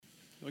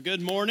Well,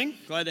 good morning.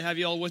 Glad to have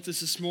you all with us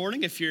this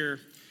morning. If you're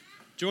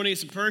joining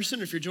us in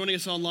person or if you're joining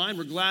us online,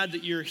 we're glad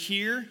that you're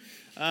here.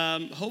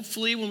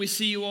 Hopefully, when we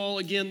see you all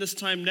again this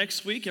time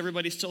next week,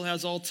 everybody still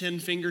has all 10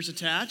 fingers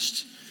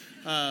attached.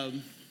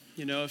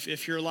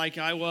 If you're like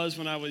I was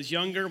when I was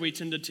younger, we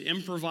tended to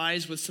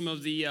improvise with some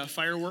of the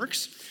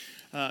fireworks,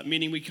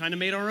 meaning we kind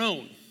of made our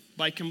own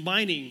by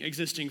combining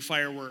existing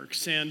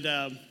fireworks. And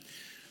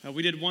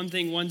we did one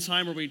thing one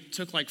time where we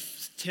took like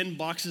 10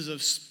 boxes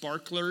of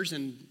sparklers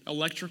and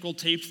electrical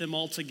taped them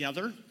all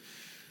together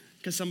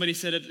because somebody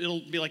said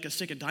it'll be like a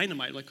stick of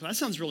dynamite. Like, that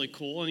sounds really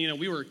cool. And,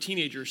 we were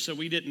teenagers, so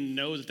we didn't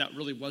know that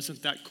really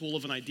wasn't that cool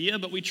of an idea.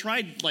 But we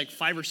tried like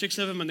 5 or 6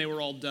 of them, and they were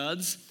all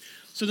duds.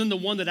 So then the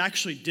one that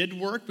actually did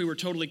work, we were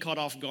totally caught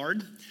off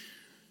guard.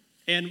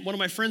 And one of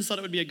my friends thought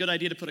it would be a good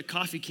idea to put a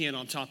coffee can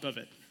on top of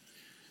it.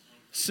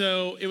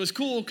 So it was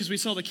cool because we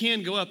saw the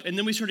can go up, and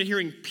then we started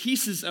hearing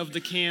pieces of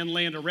the can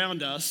land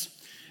around us.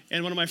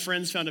 And one of my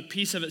friends found a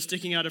piece of it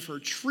sticking out of her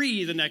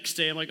tree the next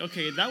day. I'm like,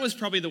 okay, that was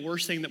probably the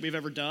worst thing that we've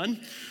ever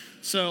done.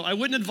 So I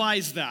wouldn't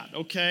advise that,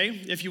 okay?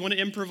 If you want to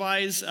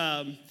improvise,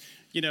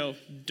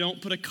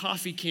 don't put a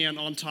coffee can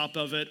on top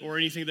of it or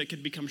anything that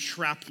could become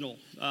shrapnel.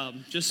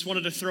 Just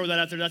wanted to throw that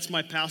out there. That's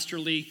my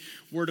pastorly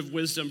word of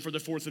wisdom for the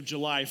 4th of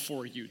July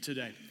for you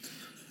today.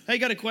 Hey,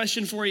 got a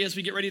question for you as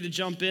we get ready to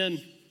jump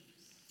in.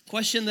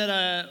 Question that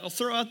I'll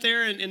throw out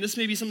there, and this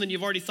may be something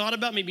you've already thought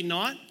about, maybe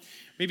not.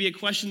 Maybe a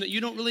question that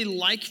you don't really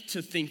like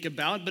to think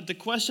about, but the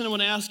question I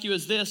want to ask you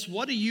is this: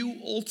 what do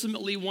you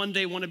ultimately one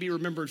day want to be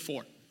remembered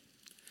for?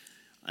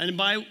 And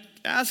by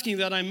asking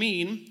that, I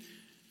mean,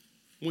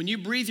 when you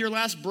breathe your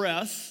last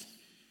breath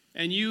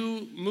and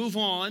you move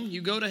on,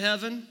 you go to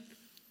heaven,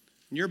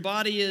 and your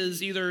body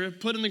is either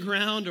put in the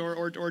ground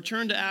or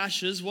turned to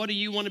ashes, what do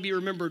you want to be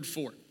remembered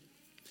for?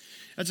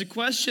 That's a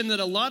question that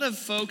a lot of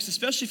folks,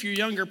 especially if you're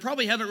younger,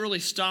 probably haven't really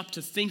stopped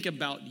to think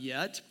about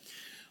yet.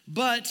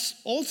 But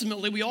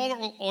ultimately, we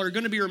all are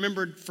going to be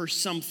remembered for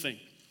something.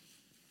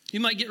 You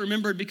might get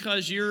remembered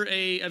because you're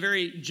a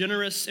very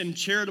generous and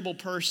charitable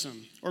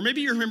person. Or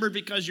maybe you're remembered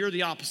because you're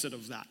the opposite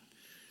of that.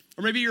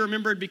 Or maybe you're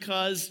remembered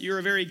because you're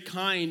a very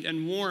kind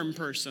and warm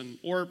person.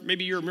 Or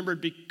maybe you're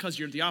remembered because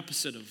you're the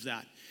opposite of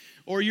that.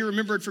 Or you're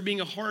remembered for being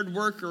a hard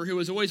worker who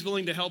is always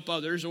willing to help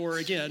others. Or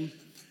again,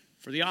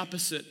 for the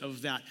opposite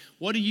of that.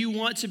 What do you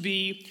want to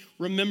be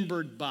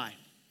remembered by?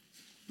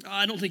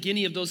 I don't think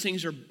any of those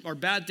things are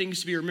bad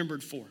things to be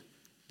remembered for.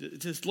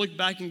 To look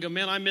back and go,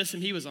 man, I miss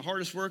him. He was the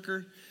hardest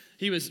worker.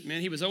 He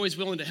was always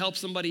willing to help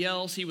somebody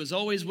else. He was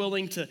always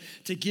willing to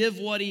give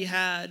what he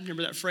had.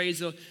 Remember that phrase,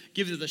 they'll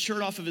give the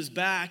shirt off of his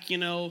back,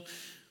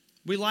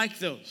 We like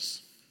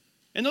those.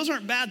 And those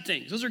aren't bad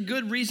things. Those are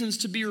good reasons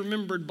to be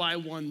remembered by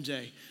one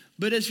day.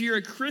 But if you're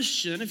a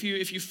Christian, if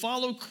you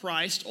follow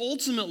Christ,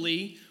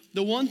 ultimately,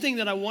 the one thing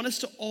that I want us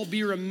to all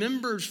be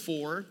remembered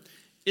for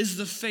is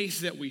the faith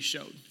that we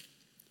showed.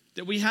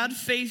 That we had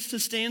faith to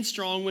stand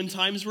strong when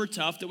times were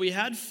tough, that we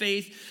had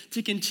faith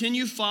to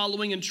continue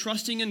following and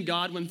trusting in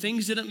God when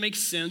things didn't make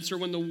sense or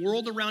when the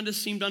world around us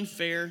seemed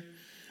unfair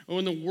or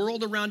when the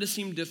world around us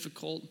seemed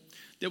difficult,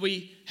 that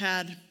we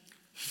had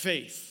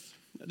faith.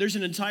 There's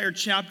an entire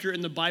chapter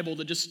in the Bible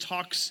that just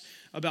talks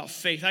about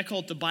faith. I call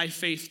it the by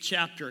faith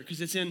chapter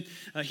because it's in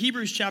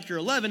Hebrews chapter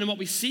 11. And what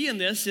we see in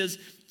this is,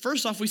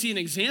 first off, we see an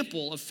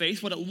example of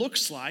faith, what it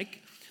looks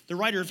like. The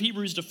writer of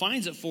Hebrews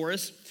defines it for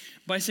us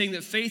by saying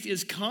that faith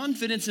is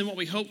confidence in what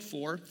we hope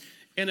for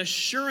and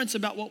assurance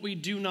about what we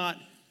do not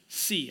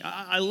see.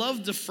 I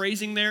love the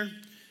phrasing there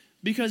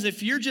because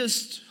if you're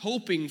just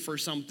hoping for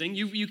something,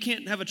 you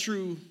can't have a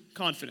true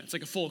confidence,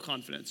 like a full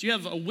confidence. You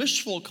have a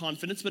wishful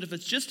confidence, but if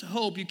it's just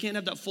hope, you can't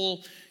have that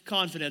full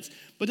confidence.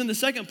 But then the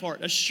second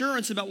part,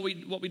 assurance about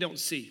what we don't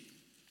see.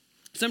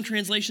 Some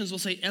translations will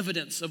say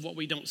evidence of what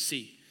we don't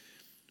see.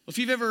 If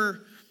you've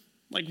ever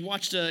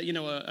watched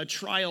a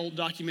trial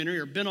documentary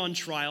or been on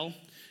trial,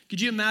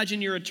 could you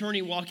imagine your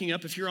attorney walking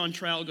up if you're on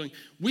trial going,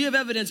 we have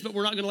evidence, but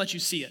we're not going to let you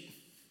see it.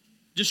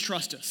 Just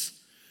trust us.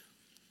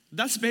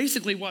 That's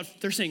basically what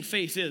they're saying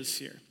faith is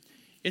here.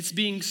 It's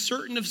being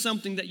certain of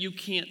something that you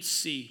can't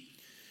see.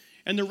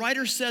 And the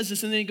writer says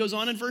this, and then he goes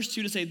on in verse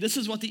 2 to say, this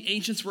is what the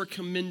ancients were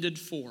commended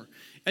for.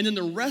 And then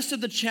the rest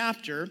of the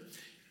chapter,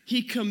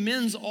 he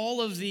commends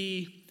all of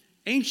the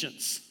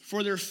ancients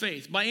for their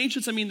faith. By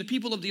ancients, I mean the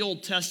people of the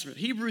Old Testament.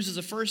 Hebrews is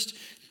a first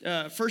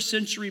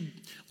century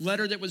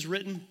letter that was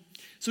written.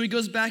 So he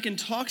goes back and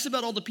talks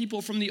about all the people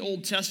from the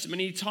Old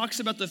Testament. He talks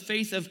about the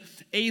faith of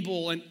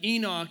Abel and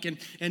Enoch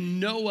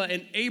and Noah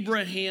and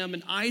Abraham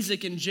and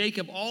Isaac and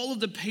Jacob, all of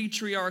the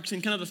patriarchs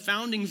and kind of the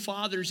founding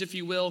fathers, if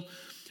you will,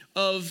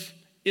 of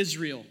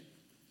Israel.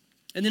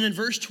 And then in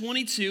verse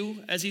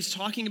 22, as he's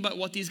talking about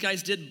what these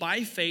guys did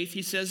by faith,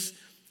 he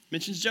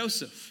mentions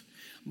Joseph.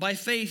 By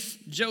faith,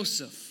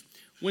 Joseph,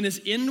 when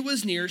his end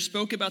was near,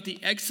 spoke about the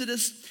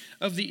exodus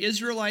of the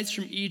Israelites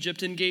from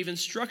Egypt and gave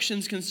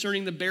instructions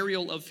concerning the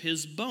burial of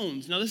his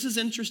bones. Now, this is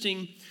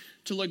interesting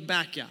to look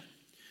back at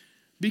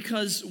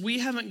because we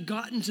haven't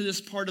gotten to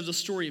this part of the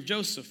story of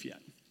Joseph yet.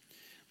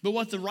 But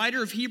what the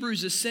writer of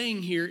Hebrews is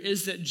saying here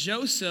is that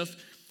Joseph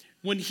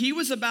when he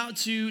was about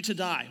to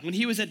die, when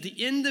he was at the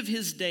end of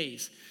his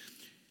days,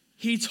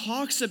 he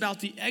talks about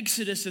the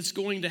exodus that's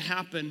going to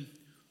happen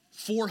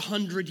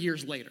 400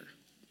 years later.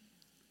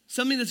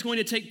 Something that's going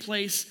to take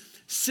place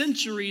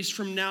centuries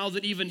from now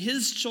that even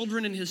his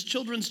children and his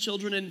children's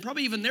children and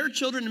probably even their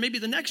children and maybe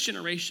the next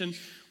generation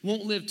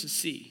won't live to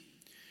see.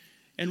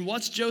 And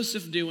what's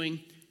Joseph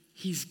doing?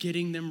 He's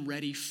getting them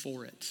ready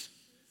for it.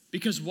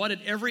 Because what did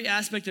every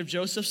aspect of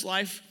Joseph's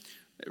life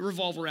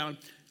revolve around?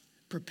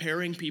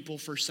 Preparing people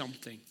for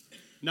something.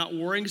 Not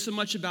worrying so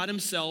much about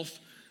himself,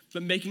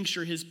 but making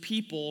sure his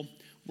people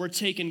were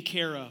taken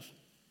care of.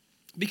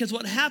 Because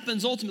what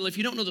happens ultimately, if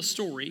you don't know the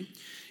story,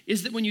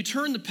 is that when you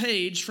turn the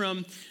page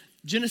from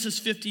Genesis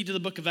 50 to the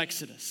book of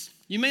Exodus,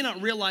 you may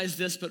not realize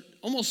this, but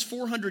almost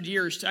 400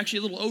 years, actually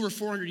a little over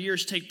 400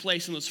 years take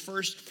place in those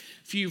first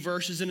few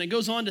verses. And it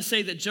goes on to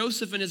say that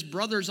Joseph and his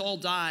brothers all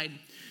died.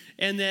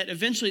 And that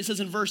eventually, it says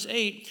in verse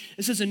 8,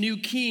 it says a new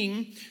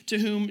king to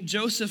whom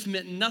Joseph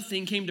meant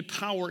nothing came to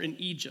power in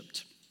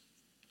Egypt.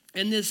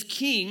 And this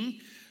king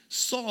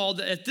saw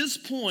that at this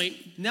point,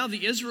 now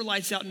the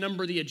Israelites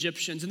outnumber the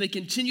Egyptians, and they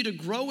continue to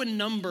grow in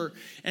number,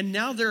 and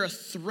now they're a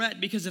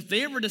threat, because if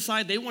they ever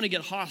decide they want to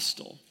get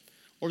hostile,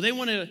 or they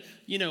want to,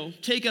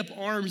 take up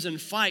arms and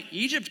fight,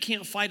 Egypt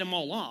can't fight them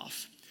all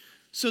off.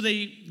 So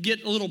they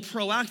get a little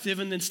proactive,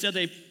 and instead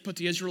they put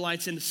the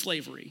Israelites into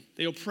slavery.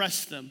 They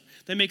oppress them.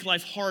 They make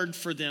life hard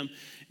for them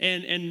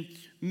and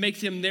make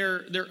them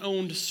their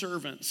owned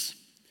servants.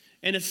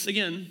 And it's,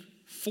 again,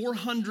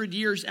 400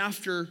 years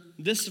after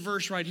this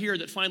verse right here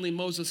that finally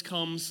Moses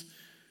comes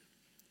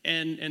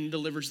and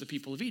delivers the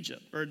people of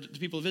Egypt, or the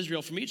people of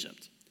Israel from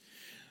Egypt.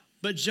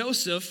 But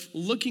Joseph,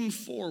 looking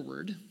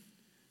forward,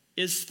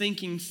 is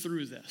thinking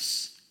through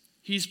this.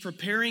 He's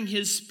preparing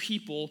his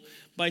people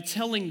by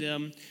telling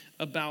them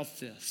about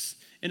this.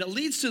 And it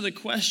leads to the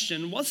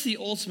question, what's the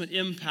ultimate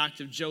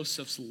impact of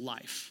Joseph's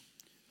life?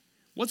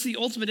 What's the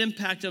ultimate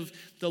impact of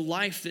the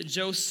life that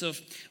Joseph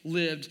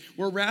lived?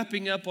 We're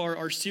wrapping up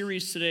our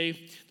series today.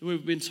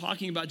 We've been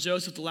talking about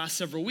Joseph the last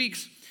several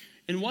weeks.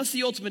 And what's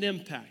the ultimate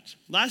impact?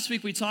 Last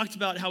week we talked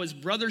about how his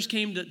brothers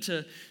came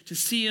to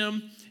see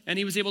him, and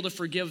he was able to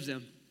forgive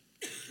them.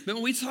 But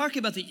when we talk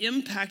about the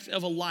impact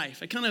of a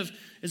life, it kind of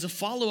is a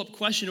follow-up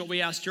question to what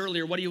we asked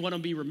earlier. What do you want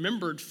to be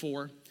remembered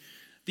for?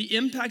 The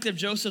impact of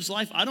Joseph's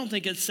life, I don't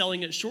think it's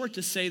selling it short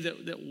to say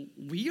that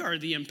we are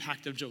the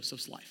impact of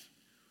Joseph's life.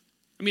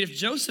 I mean, if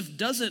Joseph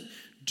doesn't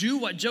do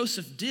what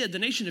Joseph did, the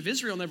nation of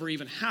Israel never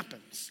even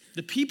happens.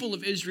 The people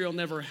of Israel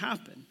never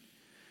happen.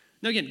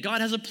 Now again,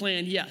 God has a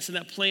plan, yes, and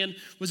that plan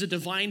was a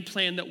divine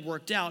plan that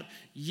worked out,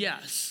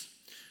 yes.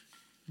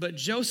 But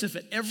Joseph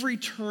at every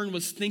turn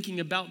was thinking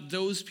about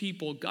those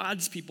people,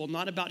 God's people,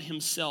 not about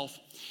himself.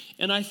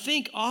 And I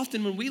think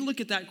often when we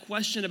look at that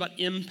question about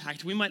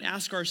impact, we might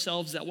ask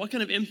ourselves that, what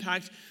kind of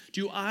impact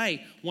do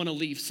I want to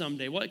leave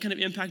someday? What kind of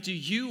impact do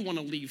you want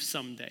to leave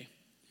someday?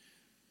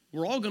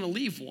 We're all going to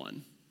leave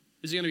one.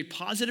 Is it going to be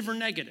positive or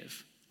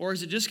negative? Or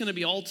is it just going to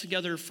be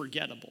altogether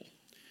forgettable?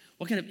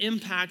 What kind of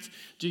impact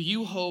do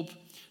you hope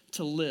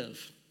to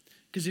live?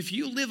 Because if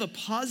you live a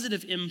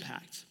positive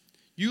impact,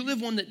 you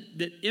live one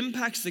that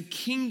impacts the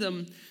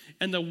kingdom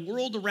and the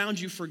world around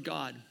you for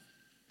God,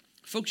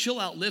 folks, you'll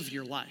outlive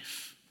your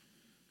life.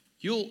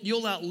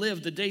 You'll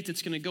outlive the date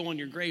that's going to go on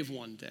your grave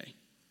one day,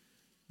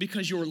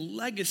 because your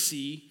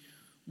legacy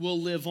will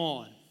live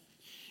on.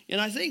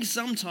 And I think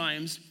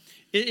sometimes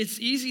it's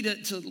easy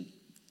to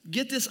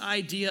get this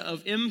idea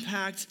of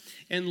impact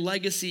and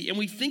legacy, and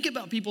we think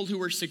about people who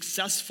were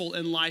successful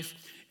in life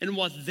and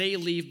what they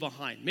leave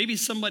behind. Maybe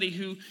somebody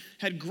who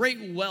had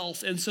great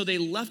wealth, and so they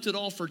left it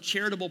all for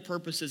charitable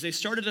purposes. They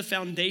started a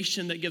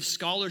foundation that gives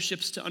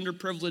scholarships to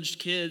underprivileged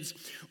kids,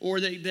 or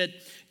that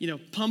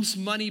pumps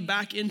money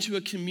back into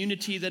a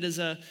community that is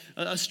a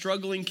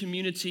struggling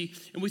community.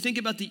 And we think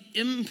about the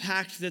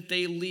impact that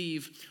they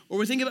leave. Or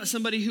we think about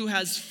somebody who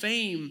has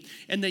fame,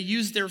 and they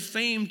use their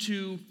fame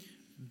to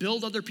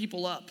build other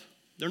people up.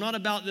 They're not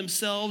about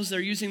themselves. They're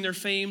using their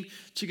fame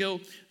to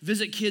go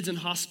visit kids in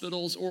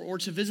hospitals, or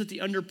to visit the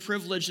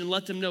underprivileged and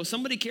let them know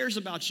somebody cares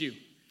about you.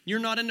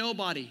 You're not a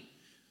nobody.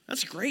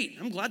 That's great.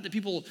 I'm glad that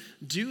people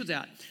do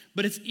that.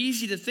 But it's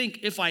easy to think,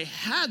 if I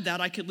had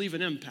that, I could leave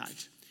an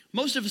impact.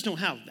 Most of us don't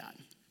have that.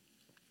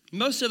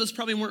 Most of us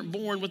probably weren't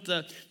born with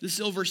the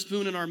silver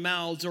spoon in our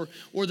mouths,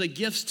 or the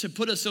gifts to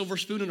put a silver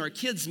spoon in our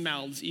kids'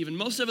 mouths even.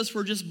 Most of us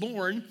were just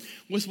born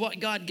with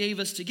what God gave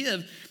us to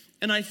give.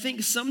 And I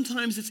think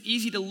sometimes it's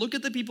easy to look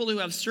at the people who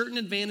have certain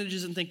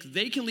advantages and think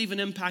they can leave an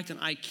impact and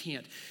I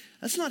can't.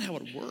 That's not how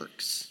it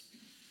works.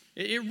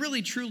 It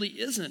really, truly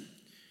isn't.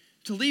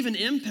 To leave an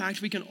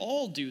impact, we can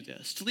all do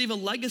this. To leave a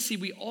legacy,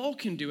 we all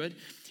can do it.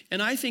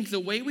 And I think the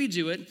way we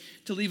do it,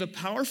 to leave a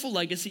powerful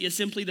legacy, is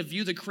simply to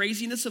view the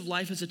craziness of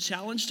life as a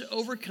challenge to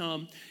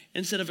overcome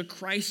instead of a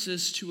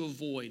crisis to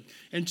avoid.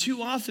 And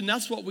too often,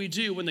 that's what we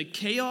do when the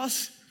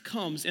chaos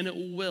comes, and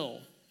it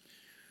will.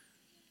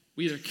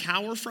 We either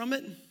cower from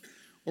it,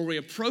 or we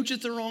approach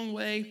it the wrong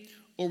way,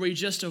 or we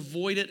just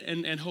avoid it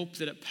and hope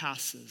that it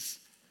passes.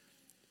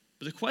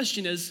 But the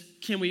question is,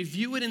 can we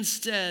view it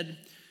instead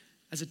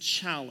as a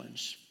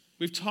challenge.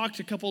 We've talked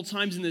a couple of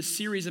times in this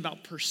series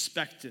about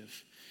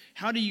perspective.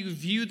 How do you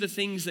view the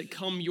things that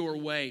come your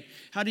way?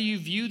 How do you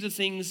view the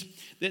things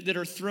that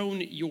are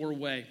thrown your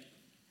way?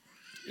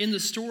 In the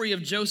story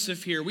of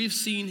Joseph here, we've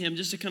seen him,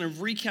 just to kind of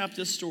recap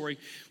this story,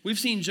 we've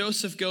seen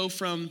Joseph go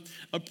from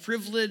a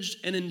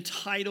privileged and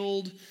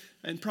entitled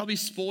and probably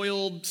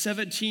spoiled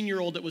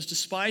 17-year-old that was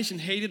despised and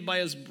hated by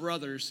his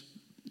brothers,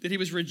 that he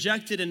was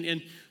rejected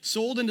and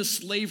sold into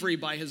slavery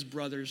by his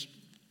brothers.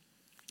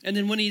 And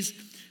then when he's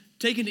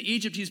taken to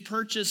Egypt, he's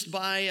purchased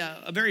by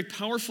a very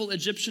powerful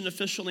Egyptian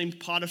official named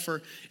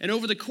Potiphar. And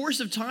over the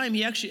course of time,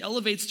 he actually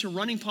elevates to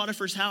running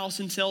Potiphar's house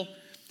until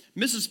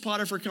Mrs.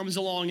 Potiphar comes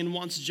along and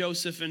wants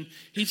Joseph, and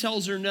he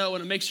tells her no,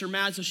 and it makes her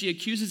mad, so she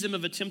accuses him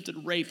of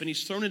attempted rape, and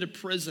he's thrown into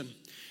prison.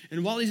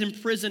 And while he's in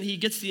prison, he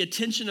gets the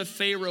attention of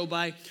Pharaoh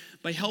by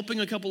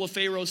helping a couple of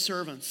Pharaoh's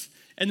servants,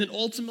 and then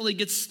ultimately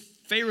gets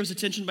Pharaoh's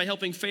attention by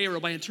helping Pharaoh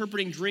by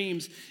interpreting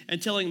dreams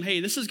and telling him, hey,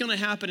 this is going to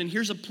happen, and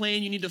here's a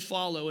plan you need to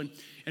follow.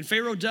 And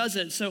Pharaoh does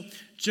it. So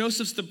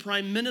Joseph's the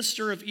prime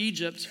minister of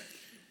Egypt,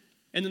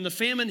 and then the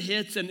famine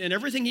hits, and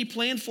everything he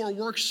planned for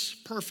works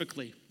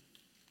perfectly.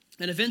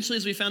 And eventually,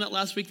 as we found out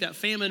last week, that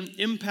famine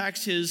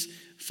impacts his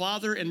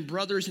father and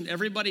brothers and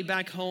everybody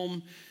back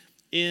home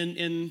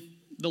in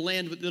the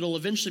land that'll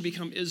eventually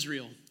become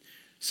Israel.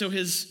 So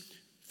his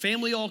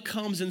family all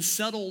comes and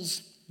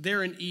settles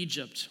there in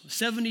Egypt.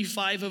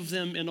 75 of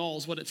them in all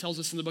is what it tells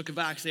us in the book of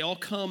Acts. They all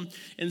come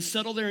and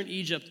settle there in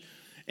Egypt.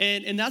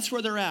 And that's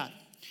where they're at.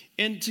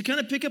 And to kind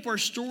of pick up our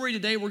story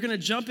today, we're going to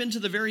jump into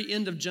the very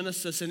end of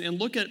Genesis and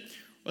look at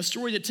a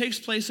story that takes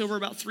place over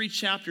about 3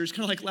 chapters,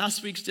 kind of like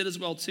last week's did as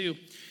well too.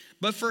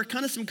 But for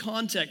kind of some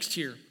context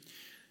here,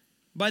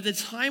 by the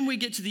time we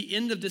get to the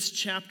end of this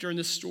chapter in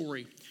this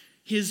story,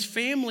 his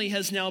family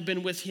has now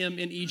been with him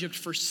in Egypt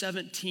for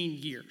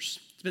 17 years.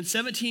 It's been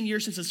 17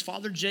 years since his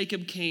father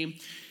Jacob came.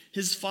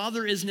 His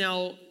father is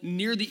now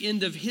near the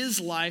end of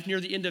his life, near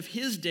the end of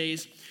his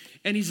days,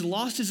 and he's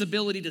lost his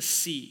ability to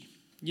see.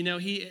 You know,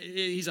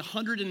 he's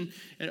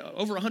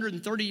over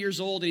 130 years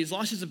old, and he's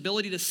lost his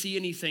ability to see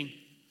anything.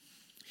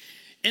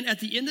 And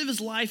at the end of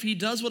his life, he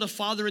does what a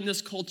father in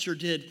this culture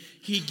did.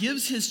 He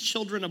gives his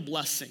children a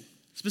blessing.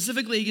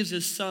 Specifically, he gives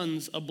his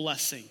sons a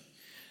blessing.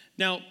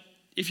 Now,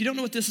 if you don't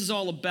know what this is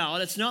all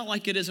about, it's not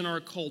like it is in our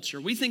culture.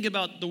 We think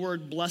about the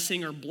word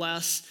blessing or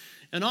bless,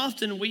 and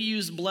often we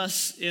use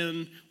bless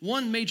in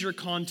one major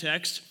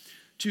context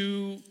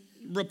to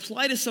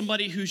reply to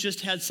somebody who's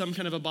just had some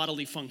kind of a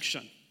bodily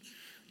function.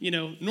 You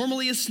know,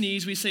 normally a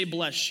sneeze, we say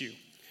bless you.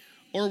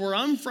 Or where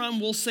I'm from,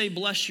 we'll say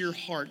bless your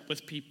heart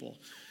with people.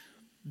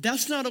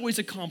 That's not always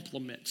a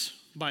compliment,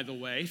 by the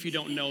way, if you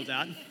don't know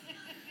that.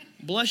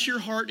 Bless your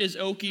heart is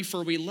okie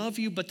for we love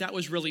you, but that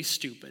was really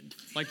stupid.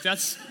 Like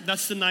that's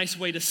the nice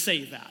way to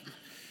say that.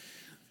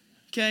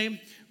 Okay?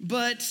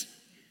 But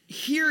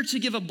here to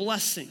give a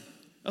blessing,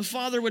 a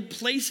father would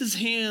place his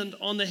hand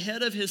on the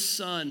head of his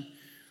son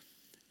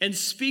and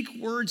speak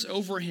words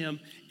over him.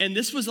 And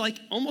this was like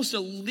almost a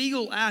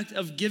legal act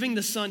of giving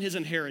the son his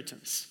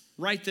inheritance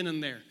right then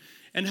and there.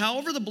 And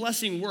however the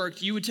blessing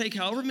worked, you would take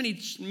however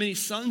many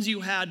sons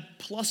you had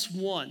plus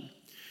 1,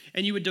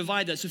 and you would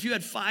divide that. So if you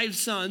had 5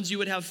 sons, you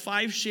would have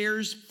 5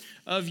 shares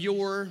of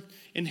your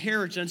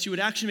inheritance. You would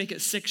actually make it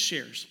 6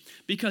 shares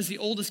because the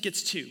oldest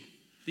gets 2.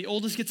 The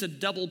oldest gets a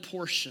double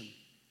portion.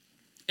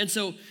 And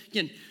so,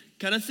 again,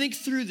 kind of think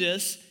through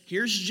this.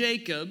 Here's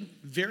Jacob,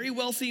 very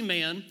wealthy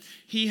man.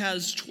 He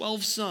has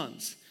 12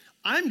 sons.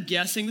 I'm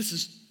guessing, this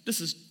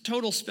is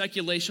total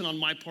speculation on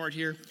my part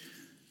here,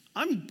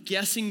 I'm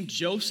guessing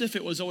Joseph,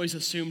 it was always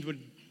assumed, would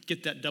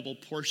get that double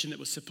portion that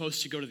was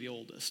supposed to go to the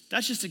oldest.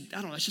 That's just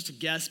a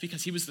guess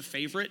because he was the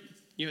favorite.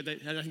 You know,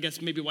 I think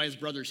that's maybe why his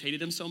brothers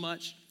hated him so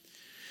much.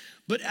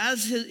 But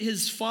as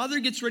his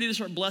father gets ready to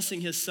start blessing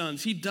his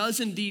sons, he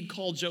does indeed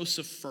call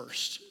Joseph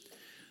first.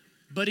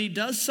 But he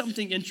does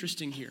something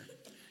interesting here.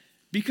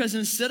 Because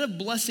instead of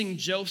blessing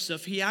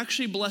Joseph, he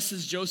actually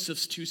blesses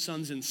Joseph's 2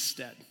 sons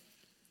instead.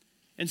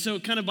 And so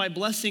kind of by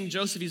blessing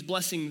Joseph, he's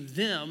blessing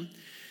them.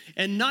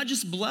 And not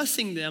just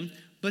blessing them,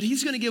 but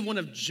he's going to give one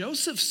of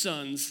Joseph's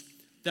sons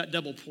that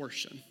double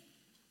portion.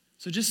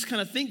 So just kind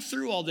of think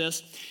through all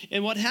this.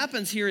 And what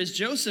happens here is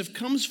Joseph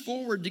comes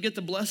forward to get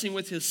the blessing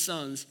with his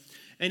sons,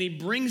 and he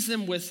brings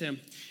them with him.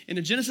 And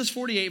in Genesis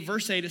 48,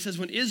 verse 8, it says,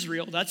 when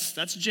Israel,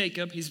 that's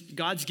Jacob,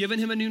 God's given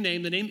him a new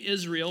name, the name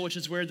Israel, which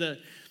is where the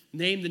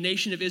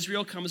nation of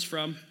Israel comes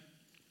from.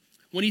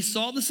 When he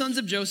saw the sons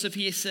of Joseph,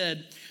 he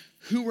said,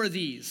 who are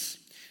these?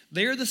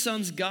 They are the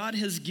sons God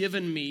has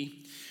given me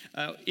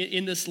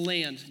in this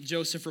land,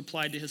 Joseph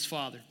replied to his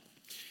father.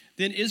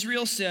 Then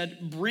Israel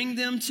said, bring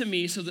them to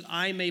me so that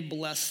I may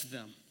bless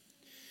them.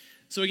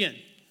 So again,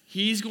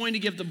 he's going to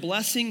give the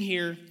blessing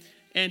here,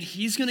 and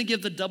he's going to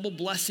give the double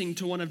blessing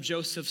to one of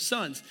Joseph's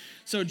sons.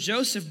 So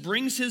Joseph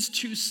brings his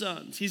 2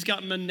 sons. He's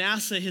got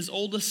Manasseh, his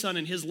oldest son,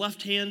 in his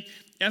left hand,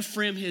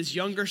 Ephraim, his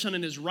younger son,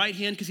 in his right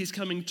hand, because he's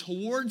coming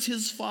towards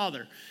his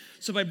father.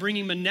 So by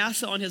bringing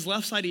Manasseh on his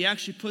left side, he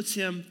actually puts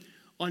him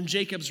on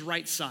Jacob's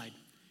right side.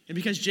 And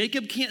because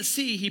Jacob can't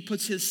see, he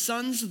puts his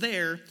sons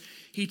there.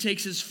 he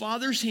takes his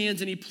father's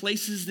hands and he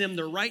places them,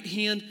 the right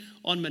hand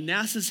on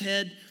Manasseh's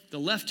head, the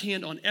left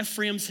hand on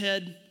Ephraim's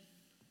head.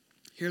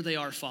 Here they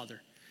are,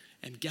 Father.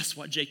 And guess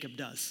what Jacob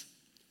does?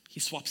 He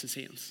swaps his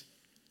hands.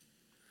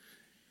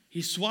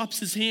 He swaps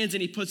his hands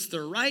and he puts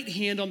the right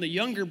hand on the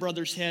younger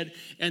brother's head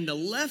and the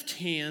left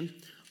hand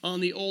on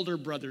the older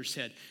brother's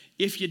head.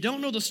 If you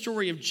don't know the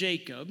story of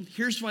Jacob,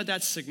 here's why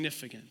that's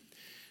significant.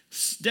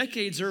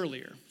 Decades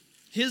earlier,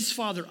 his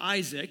father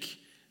Isaac,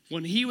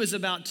 when he was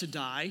about to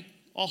die,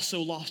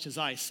 also lost his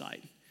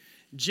eyesight.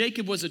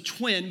 Jacob was a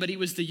twin, but he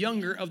was the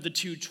younger of the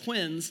two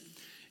twins,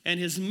 and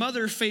his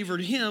mother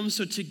favored him,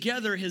 so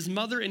together his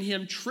mother and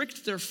him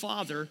tricked their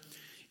father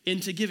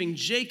into giving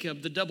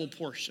Jacob the double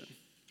portion.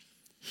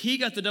 He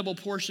got the double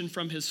portion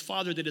from his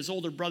father that his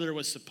older brother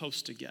was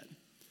supposed to get.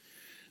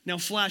 Now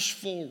flash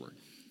forward,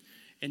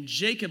 and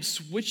Jacob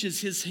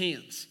switches his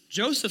hands.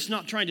 Joseph's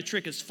not trying to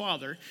trick his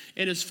father,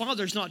 and his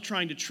father's not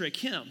trying to trick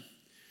him.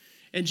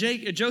 And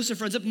Joseph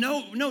runs up,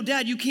 no,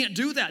 Dad, you can't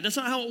do that. That's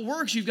not how it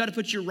works. You've got to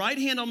put your right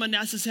hand on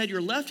Manasseh's head,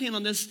 your left hand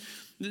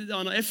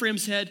on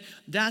Ephraim's head.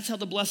 That's how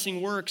the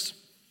blessing works.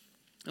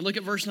 And look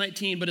at verse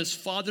 19. But his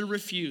father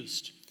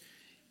refused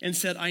and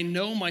said, I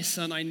know, my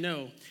son, I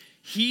know.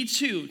 He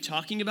too,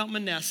 talking about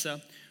Manasseh,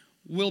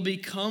 will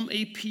become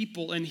a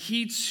people, and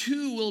he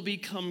too will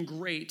become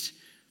great.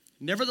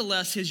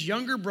 Nevertheless, his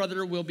younger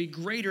brother will be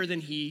greater than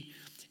he,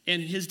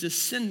 and his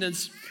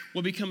descendants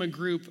will become a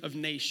group of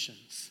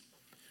nations.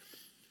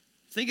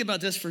 Think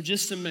about this for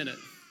just a minute.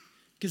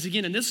 Because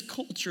again, in this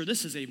culture,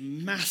 this is a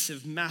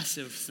massive,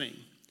 massive thing.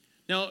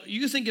 Now,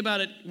 you think about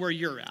it where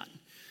you're at,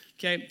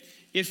 okay?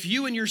 If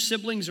you and your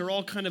siblings are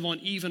all kind of on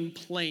even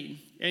plane,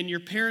 and your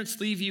parents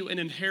leave you an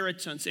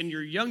inheritance, and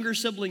your younger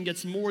sibling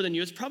gets more than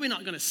you, it's probably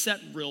not going to set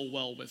real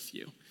well with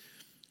you.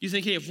 You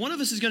think, hey, if one of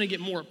us is going to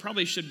get more, it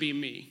probably should be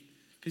me.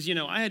 Because,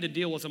 I had to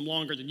deal with them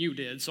longer than you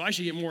did, so I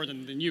should get more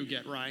than you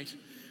get, right?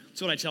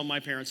 That's what I tell my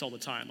parents all the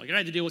time. Like, I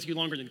had to deal with you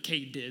longer than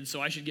Kate did,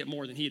 so I should get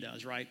more than he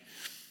does, right?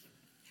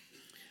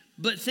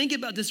 But think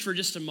about this for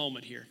just a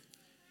moment here.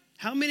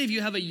 How many of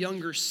you have a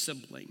younger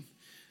sibling?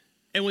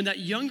 And when that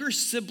younger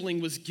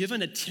sibling was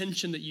given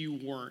attention that you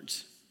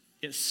weren't,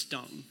 it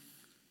stung.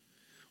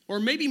 Or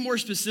maybe more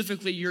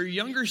specifically, your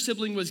younger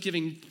sibling was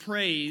giving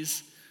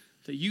praise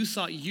that you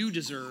thought you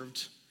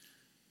deserved,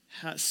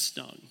 has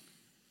stung.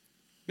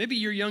 Maybe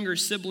your younger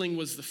sibling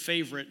was the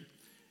favorite,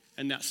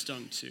 and that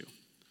stung too.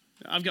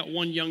 I've got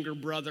one younger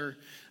brother.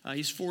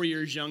 He's 4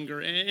 years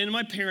younger. And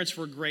my parents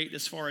were great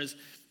as far as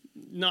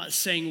not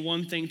saying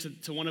one thing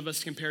to one of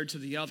us compared to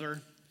the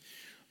other.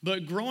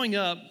 But growing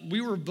up,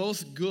 we were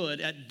both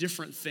good at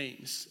different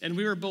things. And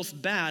we were both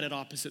bad at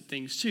opposite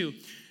things too.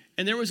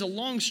 And there was a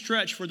long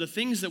stretch where the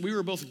things that we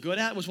were both good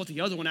at was what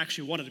the other one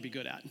actually wanted to be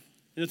good at. And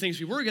the things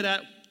we were good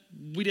at,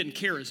 we didn't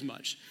care as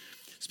much.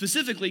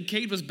 Specifically,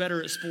 Cade was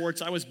better at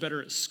sports. I was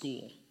better at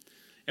school.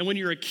 And when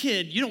you're a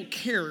kid, you don't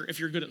care if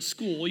you're good at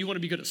school. You want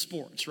to be good at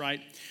sports, right?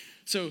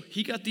 So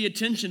he got the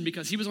attention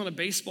because he was on a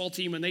baseball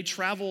team and they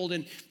traveled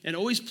and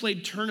always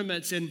played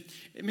tournaments. And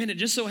man, it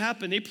just so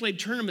happened they played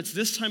tournaments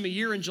this time of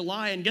year in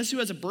July. And guess who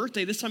has a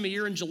birthday this time of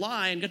year in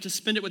July and got to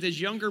spend it with his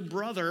younger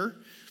brother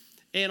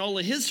and all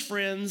of his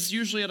friends,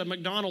 usually at a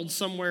McDonald's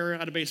somewhere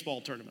at a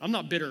baseball tournament. I'm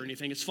not bitter or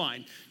anything. It's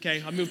fine.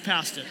 Okay, I moved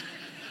past it.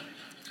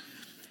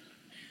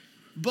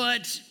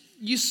 But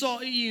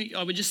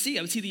I would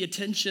see the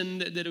attention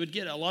that it would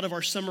get. A lot of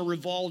our summer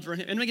revolved around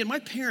him. And again, my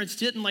parents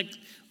didn't like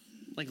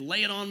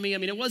lay it on me. I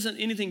mean, it wasn't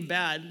anything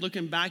bad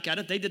looking back at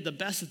it. They did the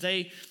best that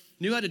they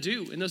knew how to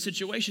do in those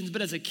situations.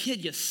 But as a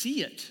kid, you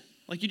see it.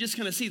 Like you just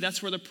kind of see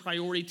that's where the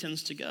priority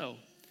tends to go.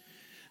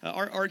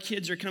 Our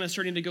kids are kind of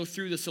starting to go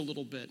through this a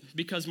little bit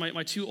because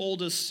my two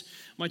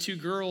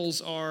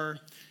girls are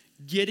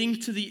getting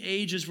to the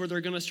ages where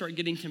they're going to start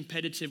getting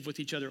competitive with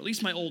each other. At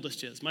least my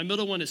oldest is. My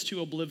middle one is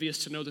too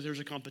oblivious to know that there's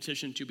a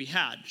competition to be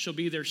had. She'll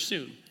be there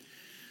soon.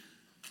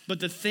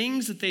 But the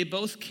things that they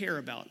both care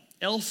about,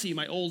 Elsie,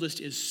 my oldest,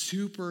 is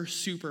super,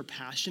 super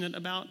passionate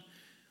about.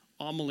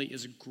 Amelie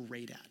is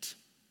great at,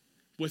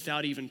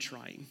 without even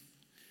trying.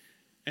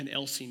 And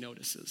Elsie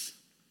notices.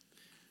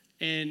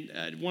 And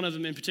one of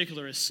them in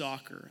particular is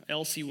soccer.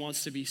 Elsie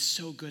wants to be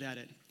so good at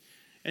it.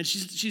 And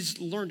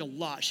she's learned a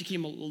lot. She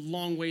came a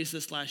long ways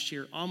this last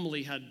year.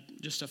 Amelie had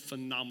just a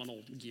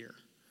phenomenal year.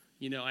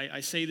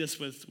 I say this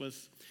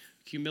with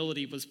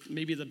humility, was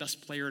maybe the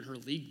best player in her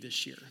league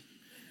this year.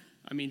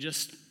 I mean,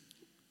 just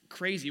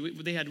crazy.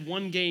 They had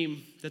one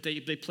game that they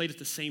played at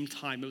the same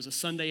time. It was a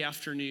Sunday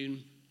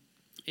afternoon.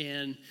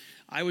 And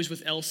I was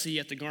with Elsie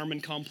at the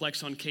Garmin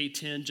complex on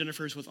K10.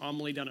 Jennifer's with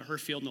Amelie down at her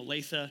field in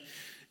Olathe.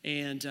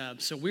 And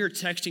so we were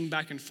texting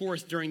back and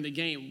forth during the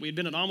game. We had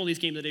been at Amelie's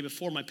game the day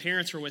before. My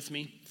parents were with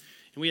me.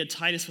 And we had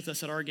Titus with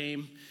us at our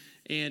game.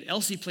 And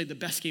Elsie played the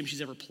best game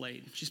she's ever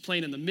played. She's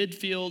playing in the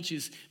midfield.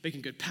 She's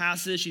making good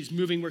passes. She's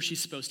moving where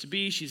she's supposed to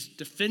be. She's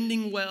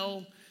defending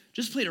well.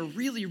 Just played a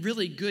really,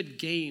 really good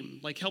game.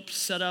 Helped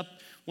set up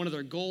one of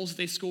their goals that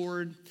they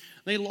scored.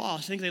 They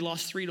lost. I think they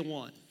lost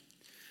 3-1.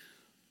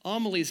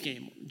 Amelie's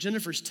game.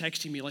 Jennifer's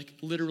texting me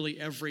literally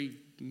every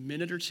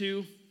minute or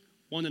two.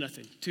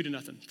 1-0,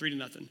 2-0,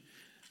 3-0.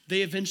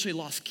 They eventually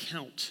lost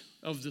count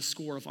of the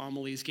score of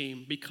Amelie's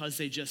game because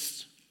they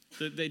just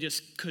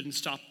couldn't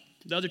stop.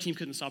 The other team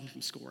couldn't stop them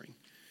from scoring.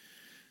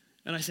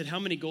 And I said, how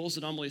many goals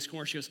did Amelie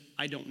score? She goes,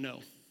 I don't know.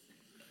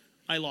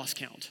 I lost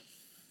count.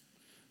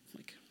 I'm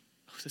like,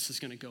 oh, this is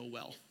going to go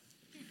well.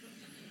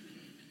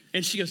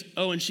 And she goes,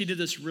 oh, and she did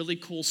this really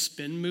cool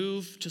spin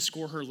move to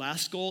score her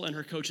last goal, and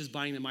her coach is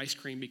buying them ice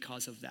cream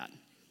because of that.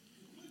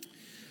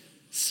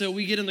 So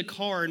we get in the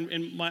car,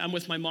 and I'm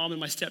with my mom and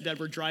my stepdad.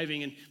 We're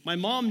driving, and my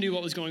mom knew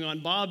what was going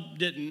on. Bob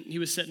didn't. He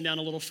was sitting down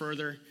a little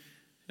further.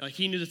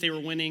 He knew that they were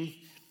winning.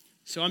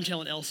 So I'm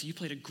telling Elsie, you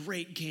played a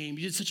great game.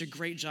 You did such a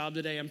great job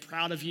today. I'm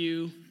proud of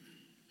you.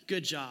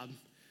 Good job.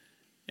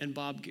 And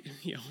Bob,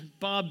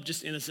 Bob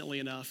just innocently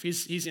enough,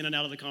 he's in and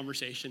out of the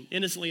conversation.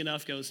 Innocently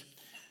enough goes,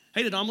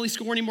 hey, did Amelie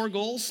score any more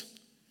goals?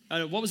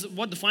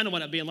 What the final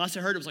went up being? Last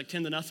I heard it was like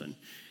 10-0.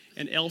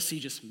 And Elsie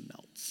just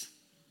melts.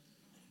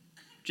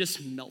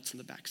 Just melts in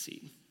the back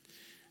seat.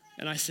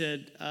 And I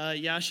said,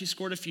 yeah, she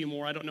scored a few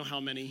more. I don't know how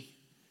many.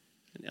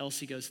 And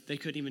Elsie goes, they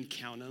couldn't even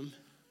count them.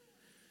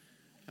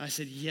 I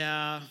said,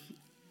 yeah.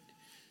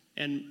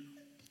 And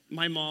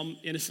my mom,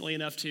 innocently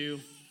enough too,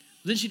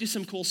 didn't she do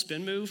some cool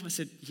spin move? I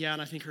said, yeah,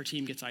 and I think her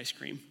team gets ice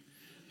cream.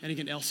 And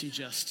again, Elsie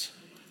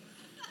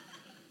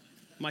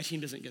my team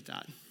doesn't get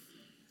that.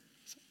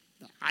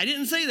 I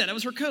didn't say that. That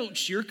was her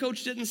coach. Your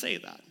coach didn't say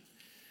that.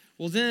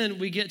 Well, then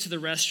we get to the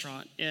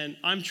restaurant, and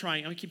I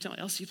keep telling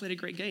Elsie, you played a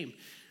great game.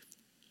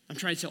 I'm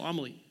trying to tell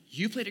Amelie,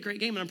 you played a great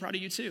game, and I'm proud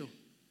of you too.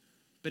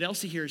 But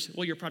Elsie hears,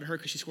 well, you're proud of her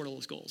because she scored all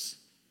those goals.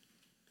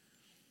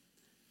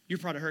 You're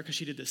proud of her because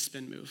she did this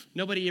spin move.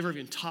 Nobody ever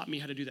even taught me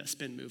how to do that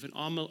spin move. And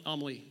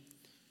Amelie,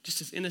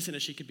 just as innocent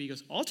as she could be,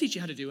 goes, I'll teach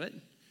you how to do it.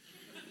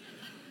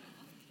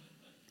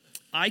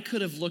 I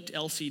could have looked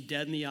Elsie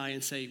dead in the eye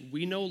and say,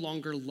 we no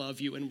longer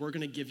love you, and we're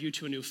going to give you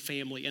to a new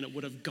family, and it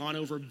would have gone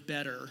over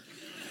better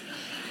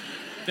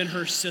than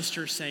her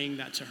sister saying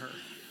that to her.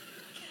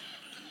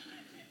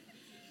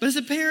 But as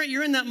a parent,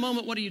 you're in that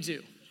moment, what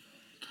do?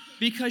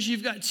 Because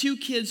you've got two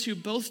kids who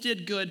both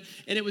did good,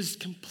 and it was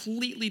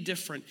completely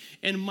different.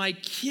 And my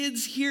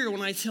kids hear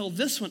when I tell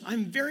this one,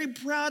 I'm very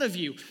proud of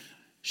you.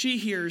 She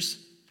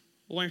hears,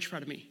 well, why aren't you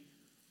proud of me?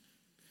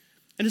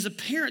 And as a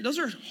parent, those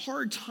are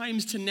hard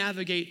times to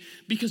navigate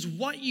because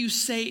what you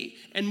say,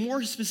 and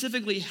more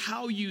specifically,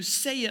 how you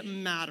say it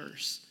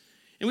matters.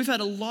 And we've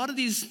had a lot of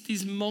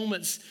these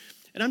moments,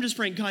 and I'm just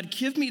praying, God,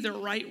 give me the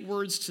right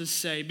words to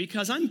say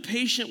because I'm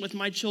patient with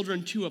my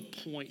children to a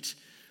point.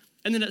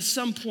 And then at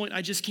some point,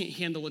 I just can't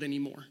handle it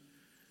anymore.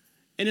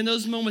 And in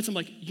those moments, I'm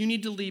like, you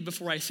need to leave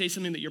before I say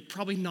something that you're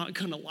probably not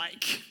going to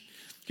like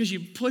because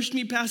you pushed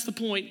me past the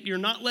point. You're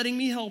not letting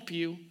me help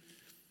you.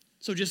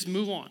 So just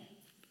move on.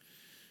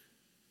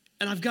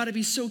 And I've got to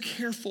be so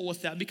careful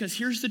with that because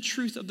here's the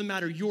truth of the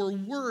matter. Your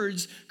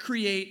words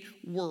create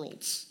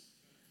worlds.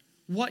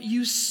 What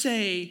you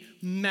say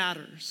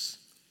matters.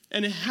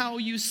 And how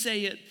you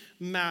say it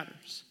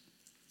matters.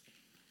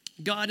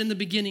 God in the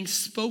beginning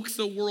spoke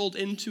the world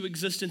into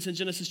existence in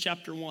Genesis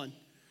chapter 1.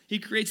 He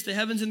creates the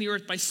heavens and the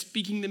earth by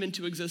speaking them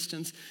into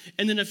existence.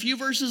 And then a few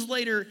verses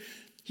later,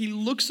 he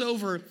looks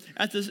over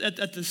at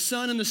the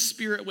Son and the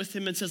Spirit with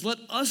him and says, let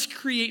us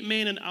create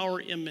man in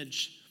our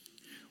image.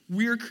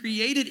 We're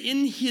created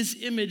in his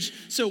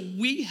image, so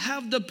we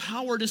have the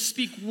power to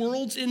speak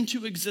worlds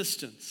into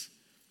existence.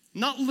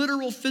 Not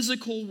literal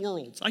physical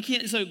worlds. I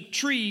can't say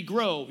tree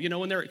grow,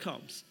 and there it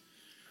comes.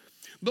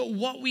 But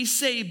what we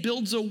say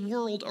builds a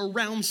world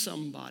around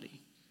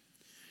somebody.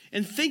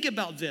 And think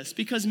about this,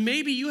 because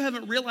maybe you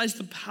haven't realized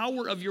the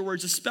power of your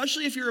words,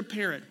 especially if you're a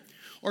parent,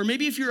 or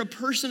maybe if you're a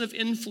person of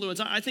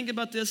influence. I think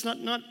about this, not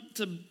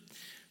to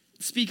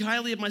speak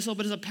highly of myself,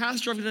 but as a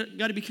pastor, I've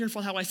got to be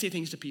careful how I say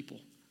things to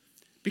people.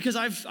 Because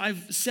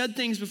I've said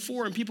things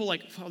before, and people are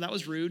like, oh, that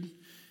was rude.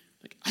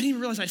 Like, I didn't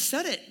even realize I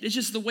said it. It's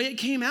just the way it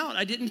came out.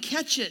 I didn't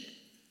catch it.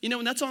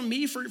 And that's on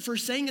me for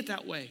saying it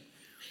that way.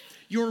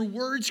 Your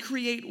words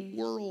create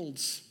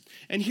worlds.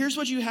 And here's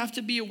what you have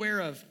to be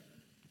aware of.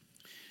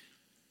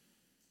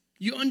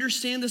 You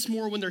understand this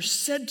more when they're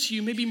said to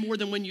you, maybe more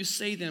than when you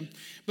say them.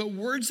 But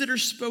words that are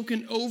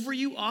spoken over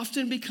you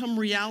often become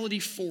reality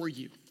for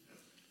you.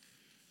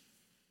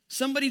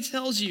 Somebody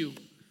tells you,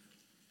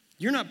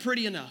 you're not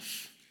pretty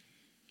enough.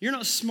 You're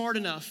not smart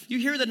enough. You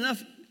hear that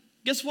enough.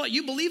 Guess what?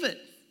 You believe it.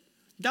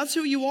 That's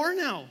who you are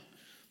now.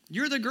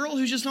 You're the girl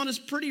who's just not as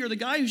pretty or the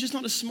guy who's just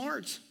not as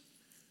smart.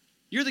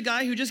 You're the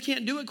guy who just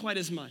can't do it quite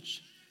as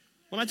much.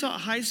 When I taught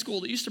high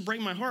school, it used to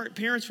break my heart.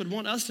 Parents would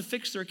want us to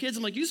fix their kids.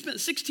 I'm like, you spent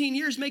 16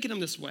 years making them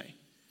this way.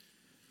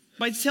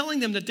 By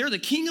telling them that they're the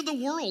king of the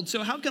world,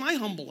 so how can I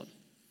humble them?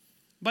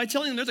 By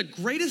telling them they're the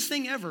greatest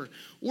thing ever.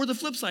 Or the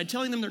flip side,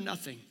 telling them they're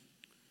nothing.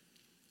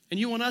 And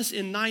you want us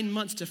in 9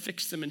 months to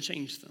fix them and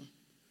change them.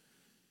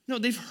 No,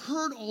 they've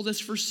heard all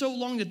this for so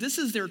long that this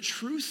is their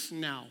truth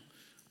now.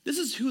 This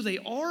is who they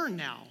are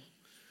now.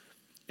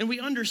 And we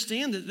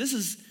understand that this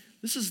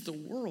is the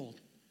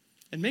world.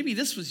 And maybe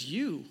this was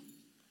you.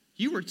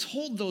 You were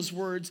told those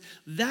words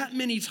that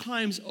many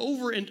times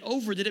over and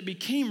over that it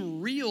became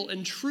real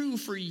and true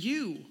for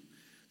you.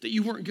 that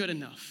you weren't good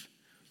enough,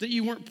 that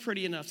you weren't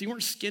pretty enough, that you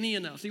weren't skinny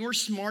enough, that you weren't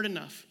smart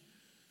enough,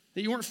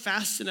 that you weren't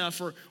fast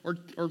enough or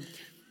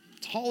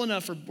tall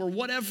enough or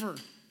whatever.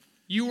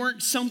 You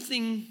weren't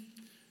something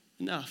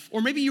enough.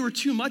 Or maybe you were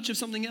too much of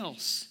something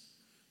else.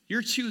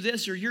 You're too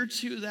this or you're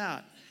too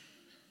that.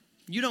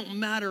 You don't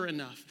matter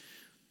enough.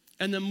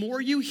 And the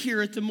more you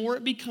hear it, the more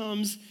it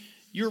becomes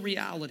your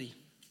reality.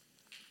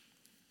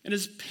 And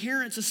as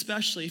parents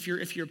especially, if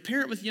you're a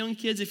parent with young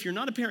kids, if you're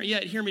not a parent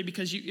yet, hear me,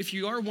 because if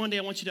you are one day,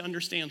 I want you to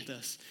understand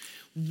this.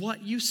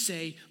 What you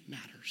say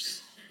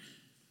matters.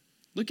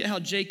 Look at how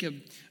Jacob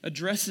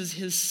addresses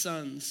his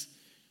sons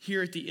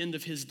here at the end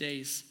of his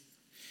days.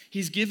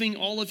 He's giving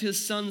all of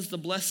his sons the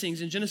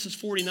blessings. In Genesis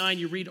 49,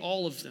 you read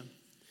all of them.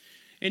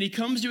 And he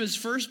comes to his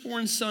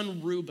firstborn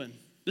son, Reuben.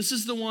 This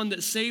is the one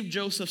that saved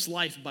Joseph's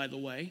life, by the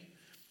way,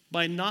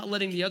 by not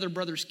letting the other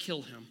brothers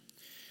kill him.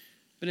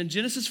 But in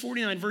Genesis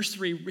 49, verse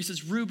 3, he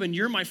says, Reuben,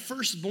 you're my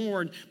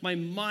firstborn, my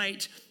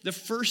might, the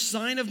first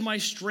sign of my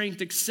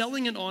strength,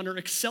 excelling in honor,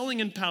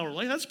 excelling in power.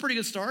 Like, that's a pretty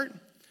good start.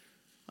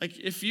 Like,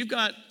 if you've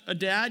got a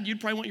dad, you'd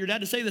probably want your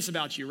dad to say this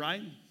about you, right?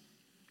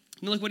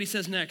 And look what he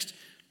says next.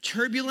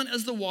 Turbulent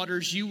as the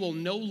waters, you will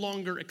no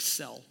longer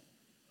excel.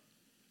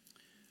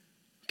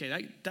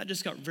 Okay, that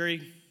just got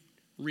very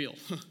real.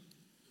 He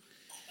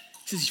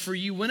says, for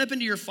you went up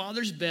into your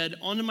father's bed,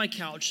 onto my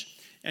couch,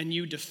 and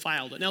you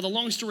defiled it. Now, the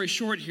long story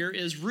short here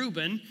is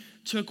Reuben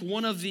took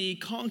one of the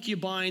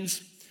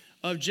concubines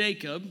of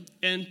Jacob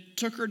and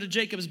took her to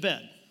Jacob's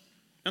bed.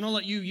 And I'll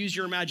let you use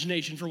your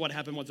imagination for what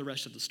happened with the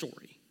rest of the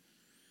story.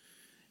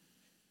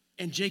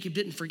 And Jacob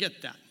didn't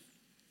forget that.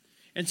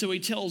 And so he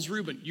tells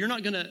Reuben, you're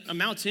not going to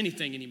amount to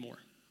anything anymore.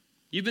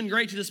 You've been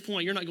great to this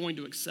point. You're not going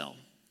to excel.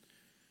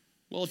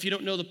 Well, if you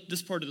don't know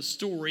this part of the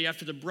story,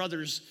 after the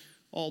brothers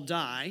all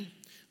die,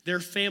 their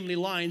family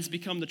lines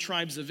become the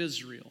tribes of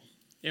Israel.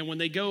 And when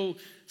they go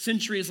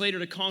centuries later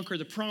to conquer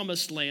the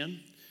promised land,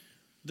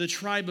 the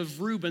tribe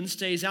of Reuben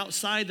stays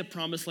outside the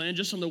promised land,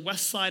 just on the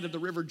west side of the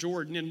river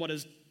Jordan, in what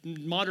is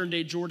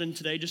modern-day Jordan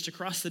today, just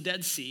across the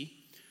Dead Sea.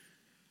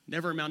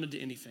 Never amounted to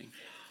anything.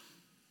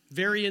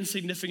 Very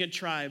insignificant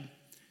tribe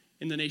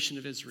in the nation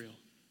of Israel.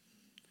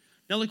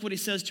 Now look what he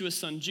says to his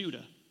son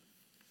Judah.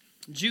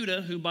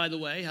 Judah, who, by the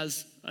way,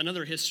 has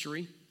another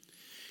history.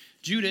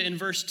 Judah, in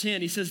verse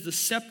 10, he says, the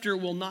scepter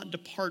will not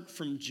depart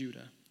from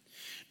Judah,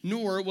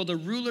 nor will the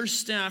ruler's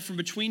staff from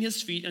between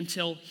his feet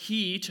until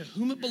he, to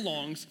whom it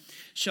belongs,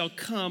 shall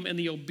come, and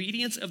the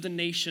obedience of the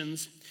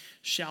nations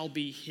shall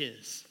be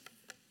his.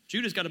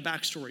 Judah's got a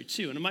backstory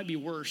too, and it might be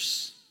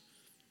worse.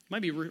 It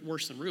might be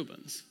worse than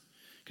Reuben's.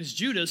 Because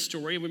Judah's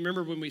story,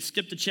 remember when we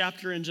skipped a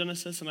chapter in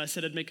Genesis and I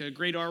said I'd make a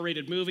great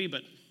R-rated movie,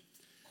 but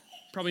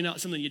probably not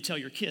something you'd tell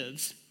your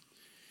kids.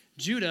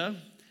 Judah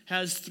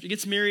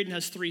gets married and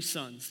has 3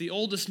 sons. The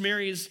oldest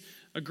marries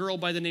a girl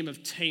by the name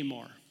of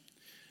Tamar.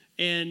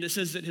 And it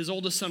says that his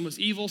oldest son was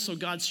evil, so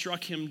God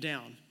struck him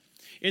down.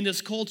 In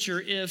this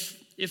culture, if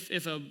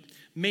a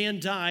man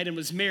died and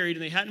was married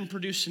and they hadn't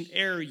produced an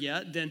heir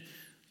yet, then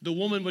the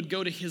woman would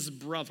go to his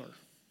brother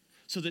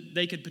so that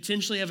they could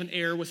potentially have an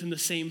heir within the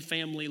same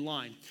family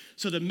line.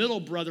 So the middle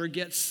brother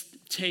gets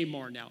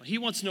Tamar now. He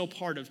wants no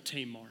part of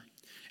Tamar.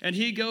 And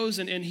he goes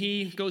and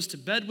he goes to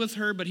bed with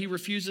her, but he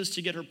refuses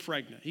to get her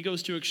pregnant. He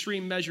goes to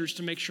extreme measures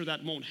to make sure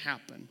that won't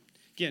happen.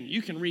 Again,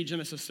 you can read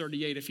Genesis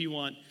 38 if you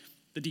want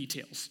the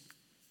details.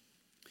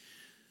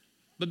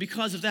 But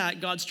because of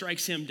that, God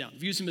strikes him down,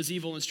 views him as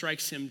evil and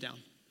strikes him down.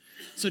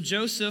 So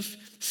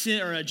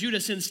Judah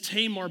sends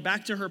Tamar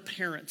back to her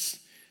parents.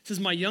 Says,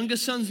 my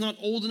youngest son's not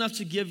old enough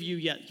to give you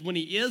yet. When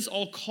he is,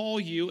 I'll call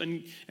you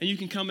and you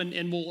can come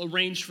and we'll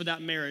arrange for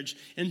that marriage.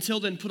 Until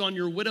then, put on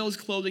your widow's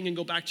clothing and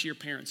go back to your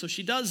parents. So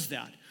she does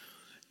that.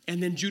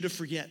 And then Judah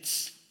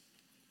forgets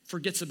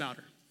about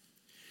her.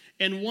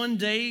 And one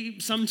day,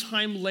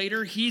 sometime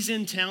later, he's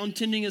in town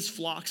tending his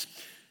flocks.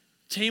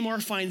 Tamar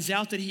finds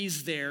out that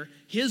he's there.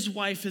 His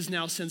wife has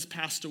now since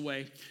passed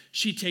away.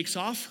 She takes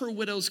off her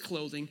widow's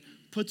clothing,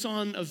 puts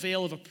on a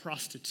veil of a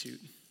prostitute,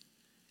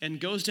 and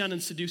goes down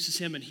and seduces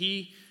him, and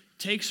he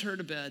takes her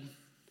to bed,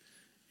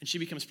 and she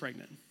becomes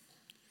pregnant.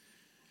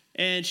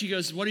 And she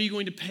goes, what are you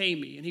going to pay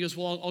me? And he goes,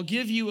 well, I'll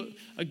give you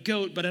a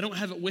goat, but I don't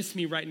have it with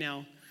me right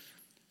now.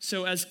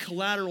 So as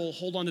collateral,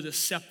 hold on to this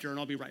scepter, and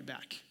I'll be right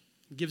back.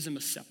 He gives him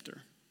a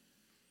scepter.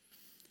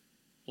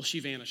 Well, she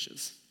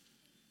vanishes.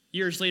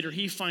 Years later,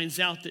 he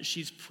finds out that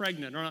she's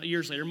pregnant, or not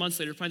years later, months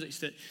later, finds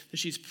out that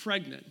she's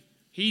pregnant.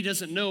 He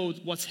doesn't know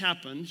what's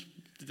happened,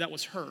 that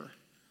was her.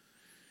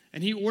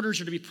 And he orders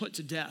her to be put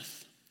to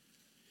death.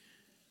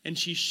 And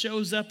she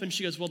shows up and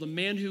she goes, well, the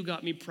man who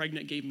got me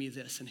pregnant gave me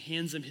this, and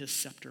hands him his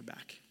scepter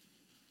back.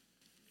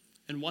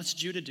 And what's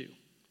Judah do?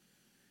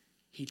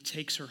 He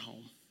takes her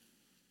home.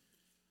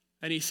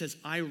 And he says,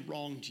 I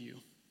wronged you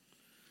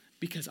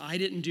because I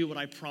didn't do what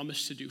I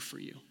promised to do for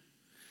you.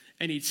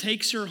 And he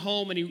takes her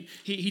home and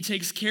he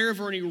takes care of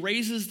her and he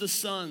raises the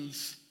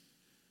sons.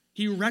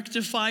 He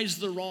rectifies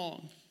the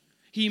wrong.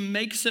 He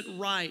makes it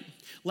right.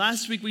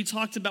 Last week we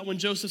talked about when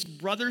Joseph's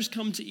brothers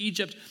come to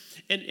Egypt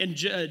and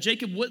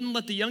Jacob wouldn't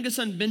let the youngest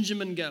son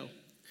Benjamin go.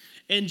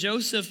 And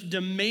Joseph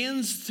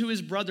demands to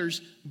his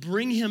brothers,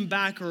 bring him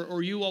back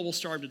or you all will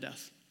starve to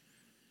death.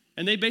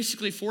 And they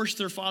basically forced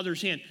their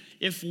father's hand.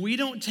 If we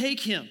don't take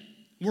him,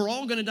 we're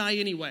all going to die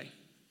anyway.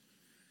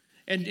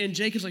 And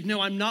Jacob's like, no,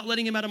 I'm not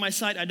letting him out of my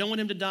sight. I don't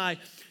want him to die.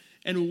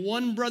 And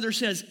one brother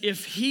says,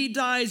 if he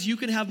dies, you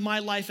can have my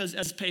life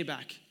as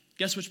payback.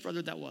 Guess which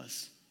brother that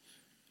was?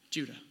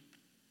 Judah.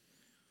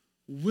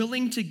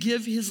 Willing to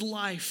give his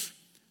life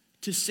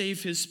to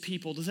save his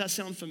people. Does that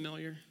sound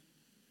familiar?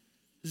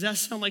 Does that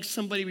sound like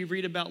somebody we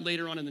read about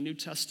later on in the New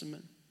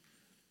Testament?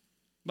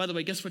 By the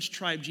way, guess which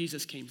tribe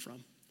Jesus came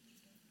from?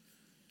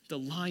 The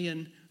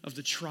Lion of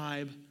the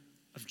tribe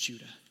of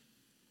Judah.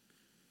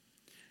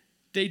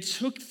 They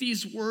took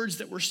these words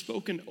that were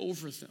spoken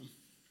over them,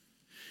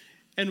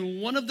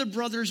 and one of the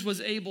brothers was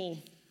able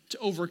to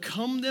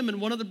overcome them, and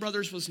one of the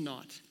brothers was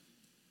not.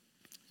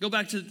 Go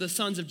back to the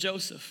sons of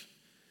Joseph,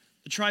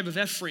 the tribe of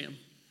Ephraim,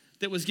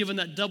 that was given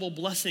that double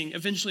blessing,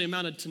 eventually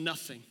amounted to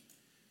nothing.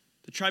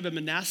 The tribe of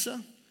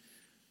Manasseh,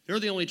 they're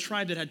the only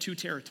tribe that had 2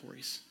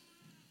 territories.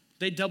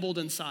 They doubled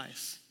in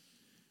size.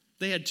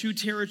 They had 2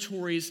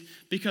 territories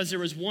because there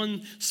was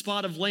one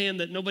spot of land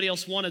that nobody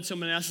else wanted, so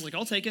Manasseh's like,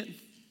 I'll take it.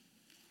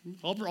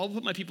 I'll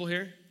put my people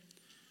here.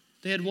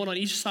 They had one on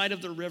each side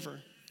of the river.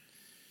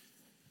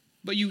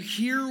 But you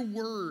hear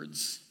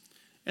words,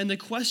 and the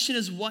question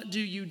is, what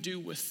do you do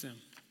with them?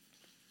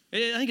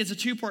 I think it's a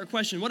 2-part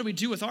question. What do we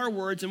do with our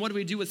words, and what do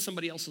we do with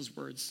somebody else's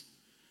words?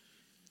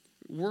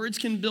 Words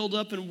can build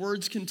up, and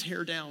words can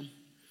tear down.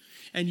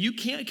 And you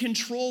can't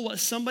control what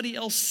somebody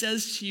else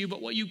says to you,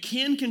 but what you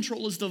can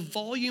control is the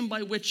volume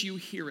by which you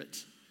hear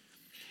it.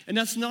 And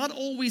that's not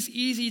always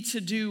easy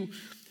to do,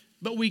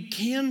 but we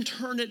can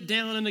turn it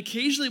down, and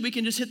occasionally we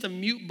can just hit the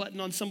mute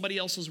button on somebody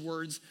else's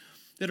words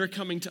that are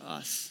coming to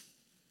us.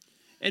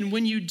 And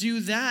when you do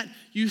that,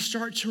 you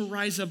start to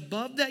rise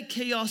above that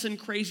chaos and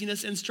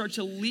craziness and start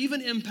to leave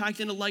an impact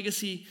and a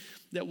legacy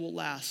that will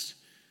last.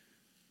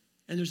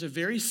 And there's a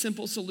very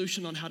simple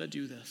solution on how to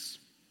do this.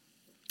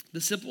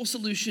 The simple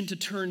solution to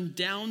turn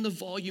down the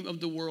volume of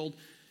the world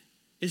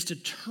is to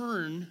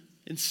turn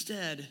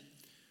instead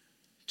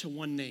to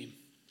one name,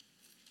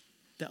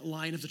 that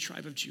Lion of the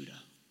tribe of Judah.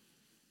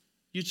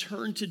 You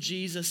turn to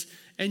Jesus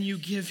and you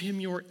give him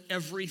your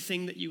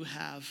everything that you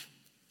have.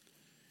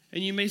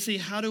 And you may say,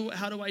 how do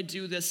I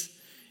do this?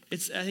 I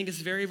think it's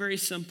very, very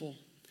simple.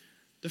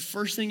 The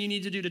first thing you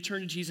need to do to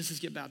turn to Jesus is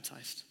get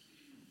baptized.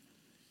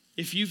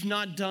 If you've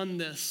not done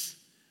this,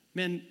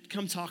 man,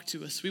 come talk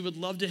to us. We would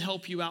love to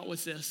help you out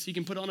with this. You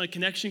can put on a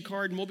connection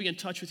card and we'll be in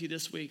touch with you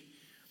this week.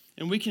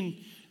 And we can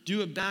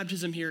do a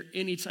baptism here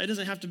anytime. It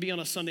doesn't have to be on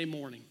a Sunday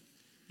morning.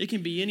 It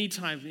can be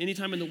anytime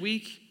in the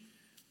week.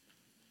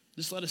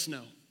 Just let us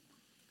know.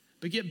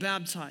 But get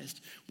baptized.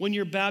 When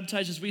you're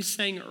baptized, as we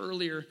sang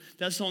earlier,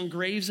 that song,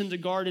 Graves into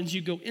Gardens,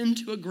 you go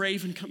into a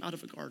grave and come out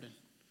of a garden.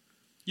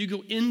 You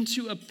go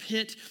into a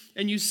pit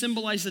and you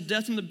symbolize the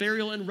death and the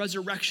burial and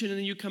resurrection, and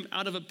then you come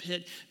out of a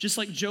pit, just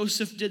like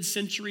Joseph did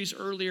centuries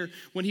earlier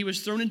when he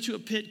was thrown into a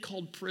pit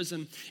called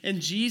prison.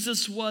 And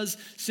Jesus was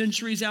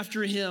centuries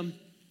after him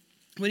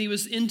when he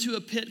was into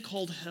a pit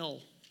called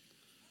hell,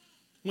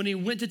 when he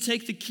went to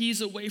take the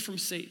keys away from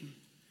Satan.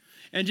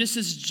 And just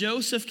as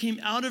Joseph came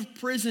out of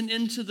prison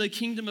into the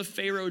kingdom of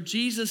Pharaoh,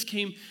 Jesus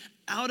came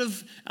out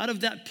of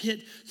that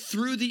pit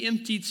through the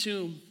empty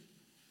tomb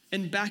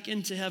and back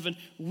into heaven.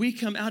 We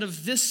come out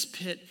of this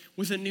pit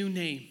with a new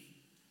name,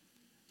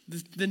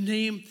 the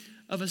name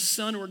of a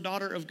son or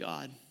daughter of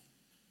God.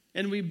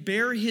 And we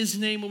bear his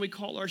name when we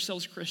call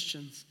ourselves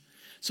Christians.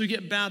 So you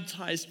get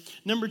baptized.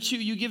 Number 2,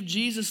 you give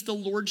Jesus the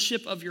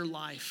lordship of your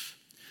life.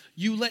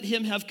 You let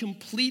him have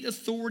complete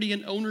authority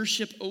and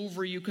ownership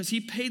over you because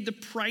he paid the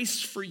price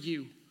for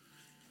you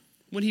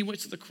when he went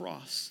to the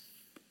cross.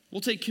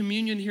 We'll take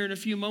communion here in a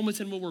few moments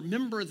and we'll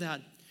remember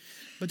that.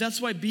 But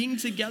that's why being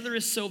together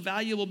is so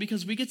valuable,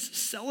 because we get to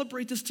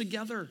celebrate this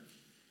together.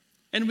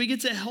 And we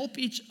get to help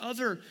each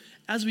other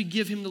as we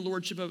give him the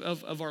lordship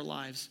of our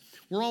lives.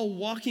 We're all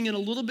walking in a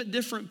little bit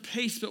different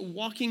pace, but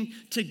walking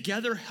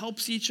together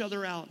helps each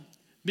other out.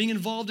 Being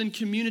involved in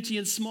community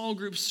and small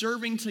groups,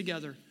 serving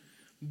together.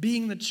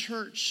 Being the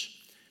church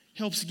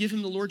helps give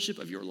him the lordship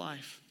of your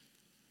life.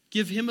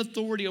 Give him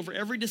authority over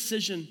every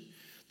decision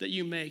that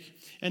you make.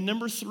 And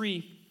number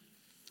 3,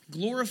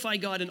 glorify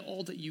God in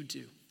all that you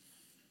do.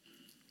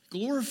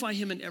 Glorify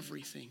him in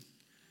everything.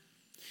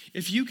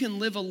 If you can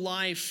live a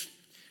life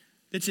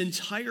that's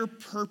entire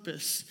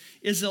purpose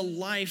is a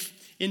life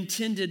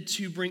intended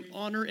to bring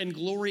honor and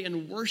glory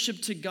and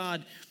worship to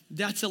God,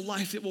 that's a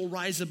life that will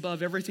rise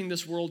above everything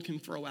this world can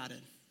throw at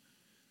it.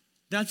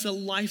 That's a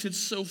life that's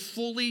so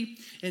fully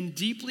and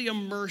deeply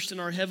immersed in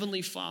our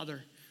Heavenly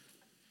Father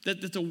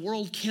that the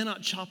world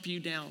cannot chop you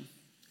down,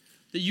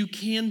 that you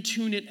can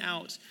tune it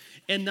out.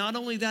 And not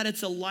only that,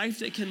 it's a life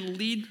that can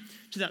lead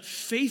to that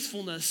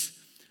faithfulness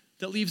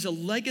that leaves a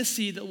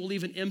legacy that will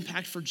leave an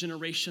impact for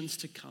generations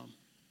to come.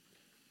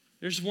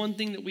 There's one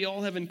thing that we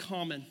all have in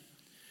common.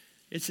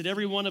 It's that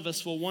every one of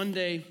us will one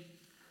day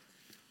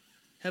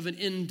have an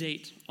end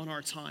date on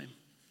our time.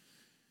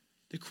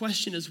 The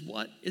question is,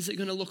 what is it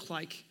going to look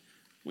like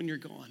when you're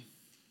gone.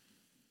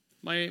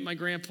 My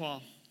grandpa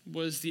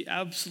was the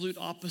absolute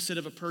opposite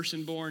of a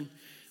person born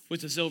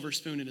with a silver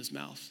spoon in his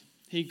mouth.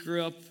 He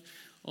grew up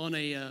on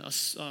a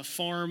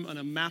farm on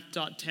a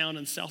map-dot town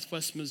in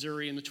southwest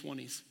Missouri in the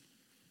 1920s.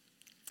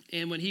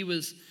 And when he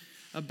was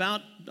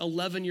about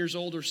 11 years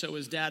old or so,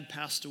 his dad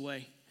passed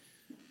away.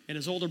 And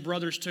his older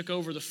brothers took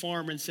over the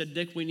farm and said,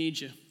 Dick, we need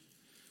you.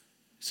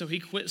 So he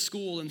quit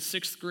school in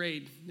 6th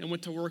grade and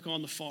went to work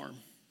on the farm.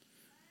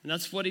 And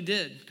that's what he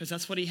did, because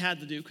that's what he had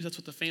to do, because that's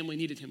what the family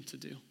needed him to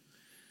do.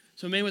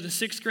 So a man with a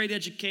 6th grade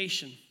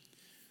education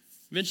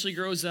eventually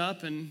grows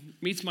up and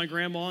meets my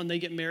grandma, and they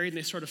get married, and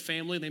they start a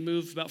family, and they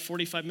move about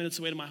 45 minutes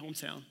away to my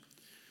hometown.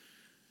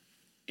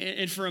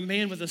 And for a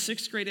man with a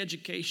 6th grade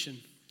education,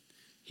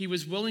 he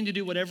was willing to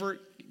do whatever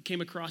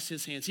came across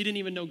his hands. He didn't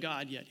even know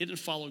God yet. He didn't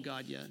follow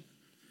God yet.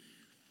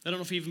 I don't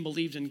know if he even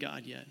believed in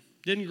God yet.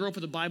 Didn't grow up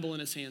with a Bible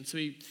in his hand, so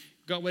he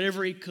got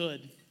whatever he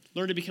could.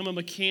 Learned to become a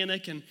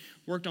mechanic and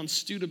worked on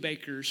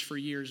Studebakers for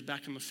years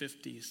back in the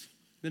 50s.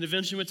 Then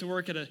eventually went to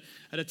work at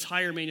a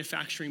tire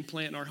manufacturing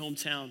plant in our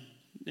hometown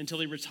until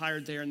he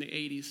retired there in the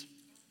 80s.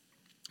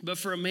 But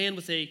for a man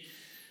with a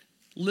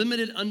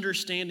limited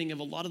understanding of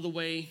a lot of the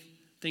way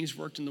things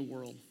worked in the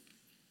world,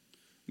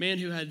 man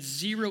who had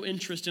zero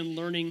interest in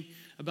learning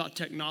about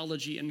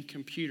technology and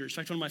computers. In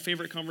fact, one of my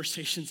favorite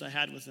conversations I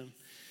had with him,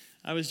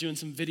 I was doing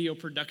some video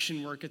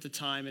production work at the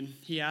time, and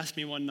he asked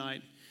me one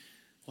night,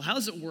 well, how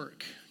does it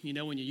work? You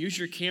know, when you use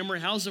your camera,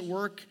 how does it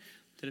work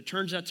that it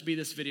turns out to be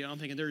this video? I'm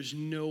thinking, there's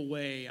no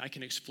way I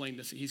can explain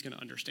this that he's going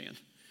to understand.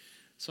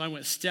 So I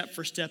went step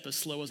for step as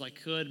slow as I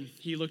could.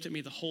 He looked at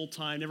me the whole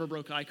time, never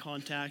broke eye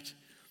contact.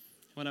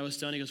 When I was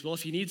done, he goes, well,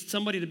 if you need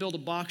somebody to build a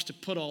box to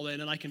put all in,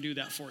 then I can do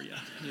that for you.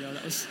 You know,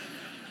 that was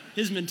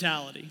his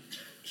mentality.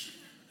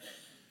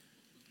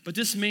 But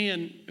this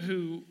man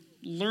who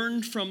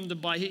learned from the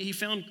Bible, he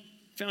found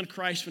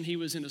Christ when he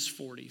was in his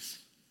 40s.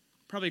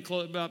 Probably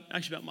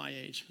about my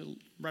age,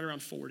 right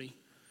around 40.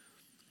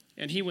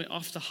 And he went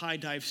off the high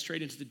dive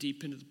straight into the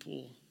deep end of the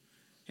pool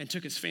and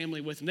took his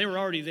family with him. They were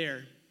already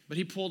there, but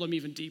he pulled them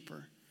even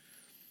deeper.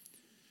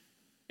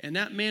 And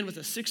that man with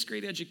a 6th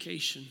grade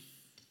education,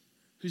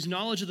 whose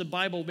knowledge of the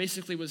Bible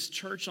basically was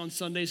church on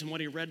Sundays and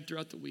what he read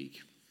throughout the week,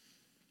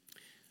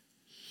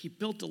 he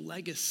built a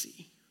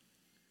legacy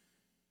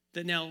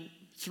that now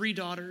 3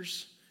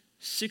 daughters,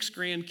 6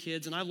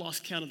 grandkids, and I've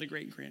lost count of the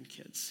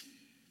great-grandkids,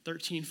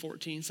 13,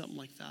 14, something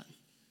like that.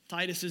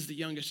 Titus is the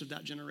youngest of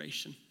that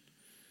generation.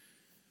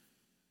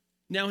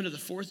 Now into the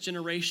 4th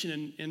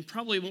generation, and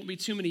probably won't be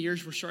too many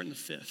years, we're starting the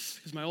 5th,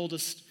 because my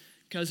oldest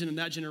cousin in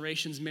that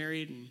generation's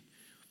married, and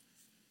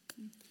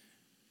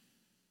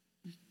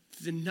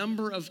the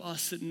number of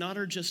us that not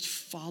are just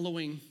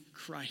following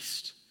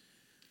Christ,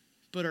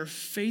 but are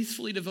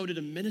faithfully devoted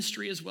to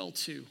ministry as well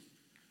too.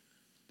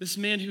 This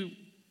man who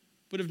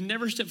would have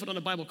never stepped foot on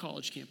a Bible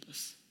college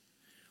campus,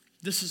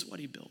 this is what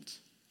he built.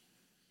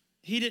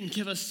 He didn't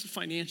give us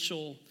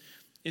financial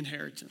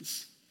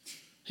inheritance.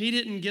 He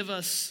didn't give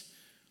us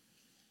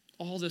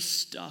all this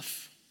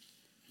stuff.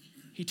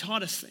 He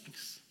taught us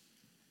things.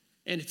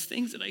 And it's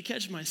things that I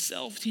catch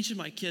myself teaching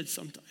my kids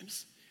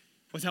sometimes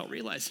without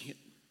realizing it.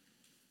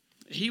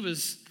 He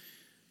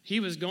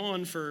was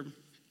gone for,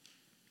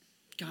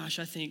 I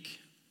think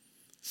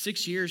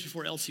 6 years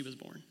before Elsie was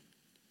born.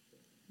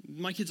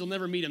 My kids will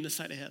never meet him this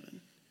side of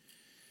heaven.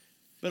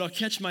 But I'll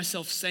catch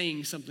myself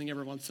saying something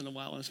every once in a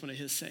while, and it's one of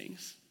his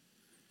sayings.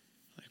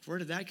 Like, where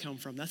did that come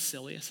from? That's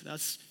silly. I said,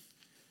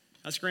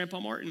 that's Grandpa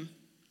Martin.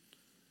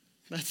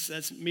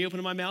 That's me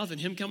opening my mouth and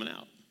him coming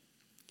out.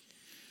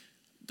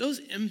 Those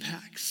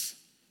impacts,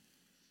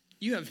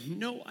 you have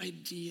no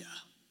idea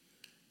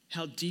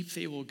how deep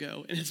they will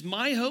go. And it's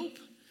my hope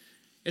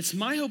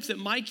that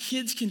my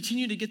kids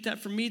continue to get that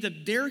from me,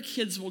 that their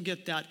kids will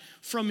get that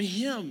from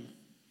him,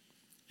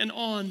 and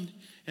on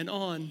and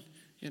on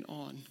and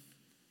on.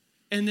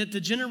 And that the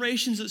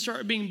generations that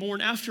start being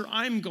born after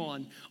I'm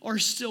gone are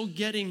still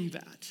getting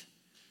that.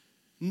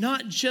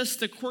 Not just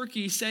the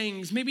quirky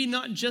sayings, maybe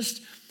not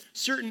just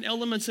certain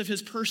elements of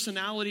his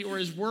personality or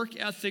his work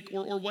ethic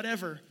or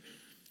whatever,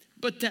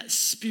 but that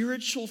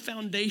spiritual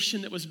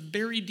foundation that was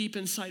buried deep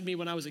inside me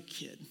when I was a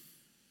kid.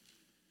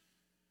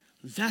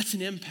 That's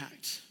an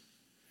impact.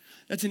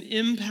 That's an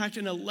impact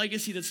and a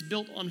legacy that's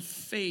built on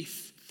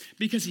faith,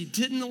 because he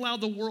didn't allow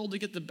the world to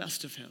get the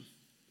best of him.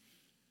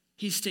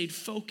 He stayed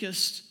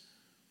focused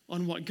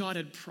on what God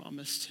had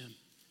promised him.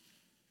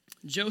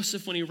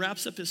 Joseph, when he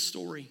wraps up his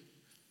story,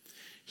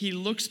 he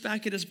looks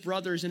back at his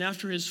brothers, and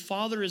after his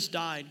father has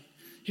died,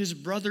 his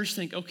brothers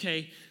think,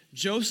 okay,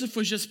 Joseph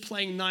was just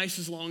playing nice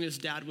as long as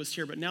dad was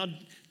here, but now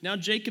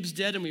Jacob's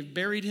dead and we've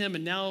buried him,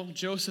 and now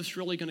Joseph's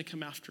really going to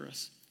come after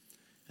us.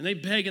 And they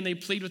beg and they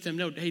plead with him,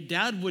 no, hey,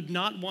 dad would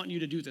not want you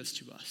to do this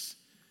to us.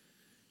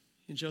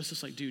 And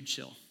Joseph's like, dude,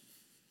 chill.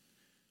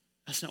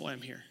 That's not why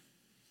I'm here.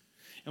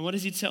 And what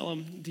does he tell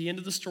him at the end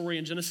of the story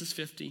in Genesis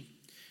 50?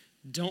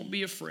 Don't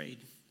be afraid.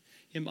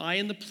 Am I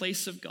in the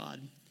place of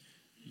God?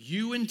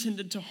 You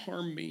intended to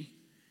harm me,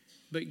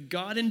 but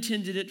God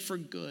intended it for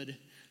good,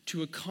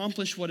 to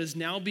accomplish what is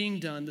now being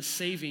done, the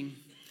saving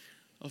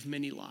of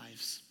many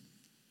lives.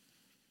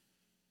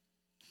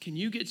 Can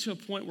you get to a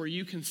point where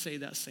you can say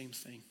that same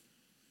thing?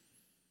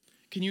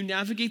 Can you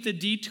navigate the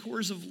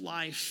detours of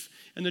life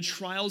and the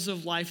trials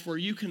of life where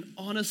you can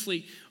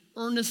honestly,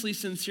 earnestly,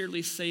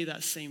 sincerely say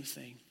that same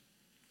thing?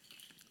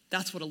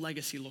 That's what a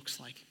legacy looks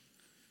like.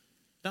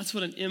 That's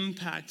what an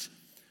impact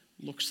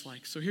looks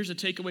like. So here's a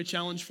takeaway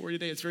challenge for you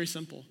today. It's very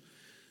simple.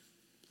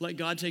 Let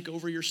God take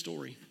over your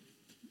story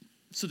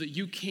so that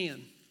you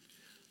can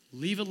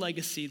leave a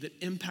legacy that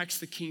impacts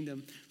the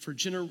kingdom for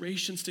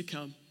generations to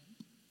come.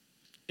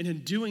 And in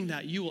doing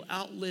that, you will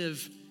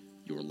outlive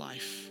your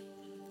life.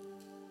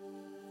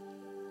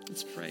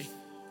 Let's pray.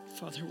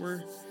 Father,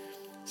 we're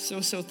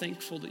so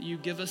thankful that you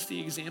give us the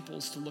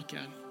examples to look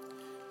at.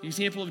 The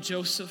example of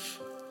Joseph,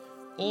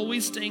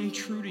 always staying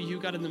true to you,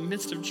 God, in the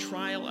midst of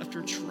trial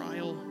after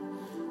trial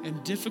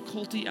and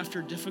difficulty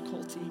after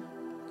difficulty.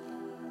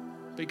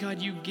 But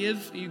God, you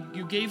gave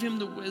him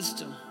the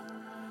wisdom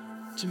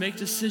to make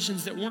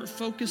decisions that weren't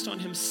focused on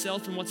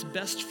himself and what's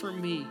best for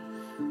me,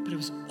 but it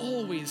was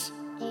always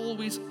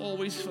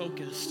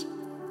focused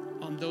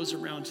on those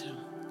around him.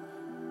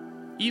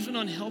 Even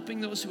on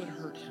helping those who had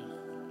hurt him.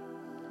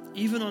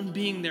 Even on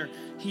being there,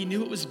 he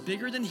knew it was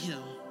bigger than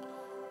him.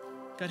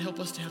 God, help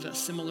us to have that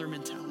similar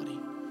mentality.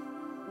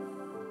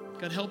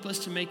 God, help us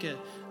to make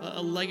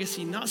a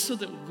legacy, not so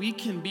that we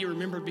can be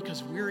remembered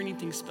because we're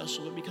anything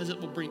special, but because it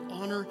will bring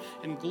honor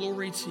and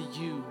glory to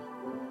you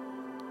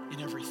in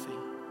everything.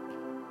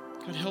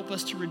 God, help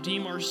us to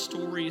redeem our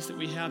stories that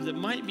we have that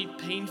might be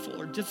painful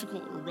or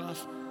difficult or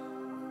rough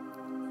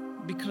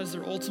because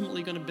they're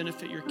ultimately going to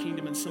benefit your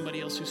kingdom and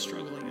somebody else who's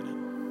struggling in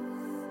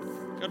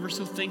it. God, we're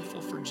so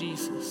thankful for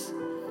Jesus,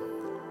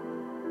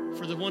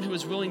 for the one who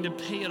was willing to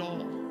pay it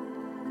all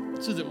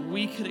so that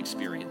we could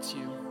experience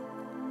you.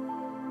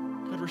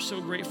 God, we're so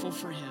grateful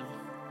for him.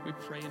 We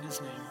pray in his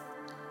name.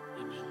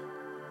 Amen.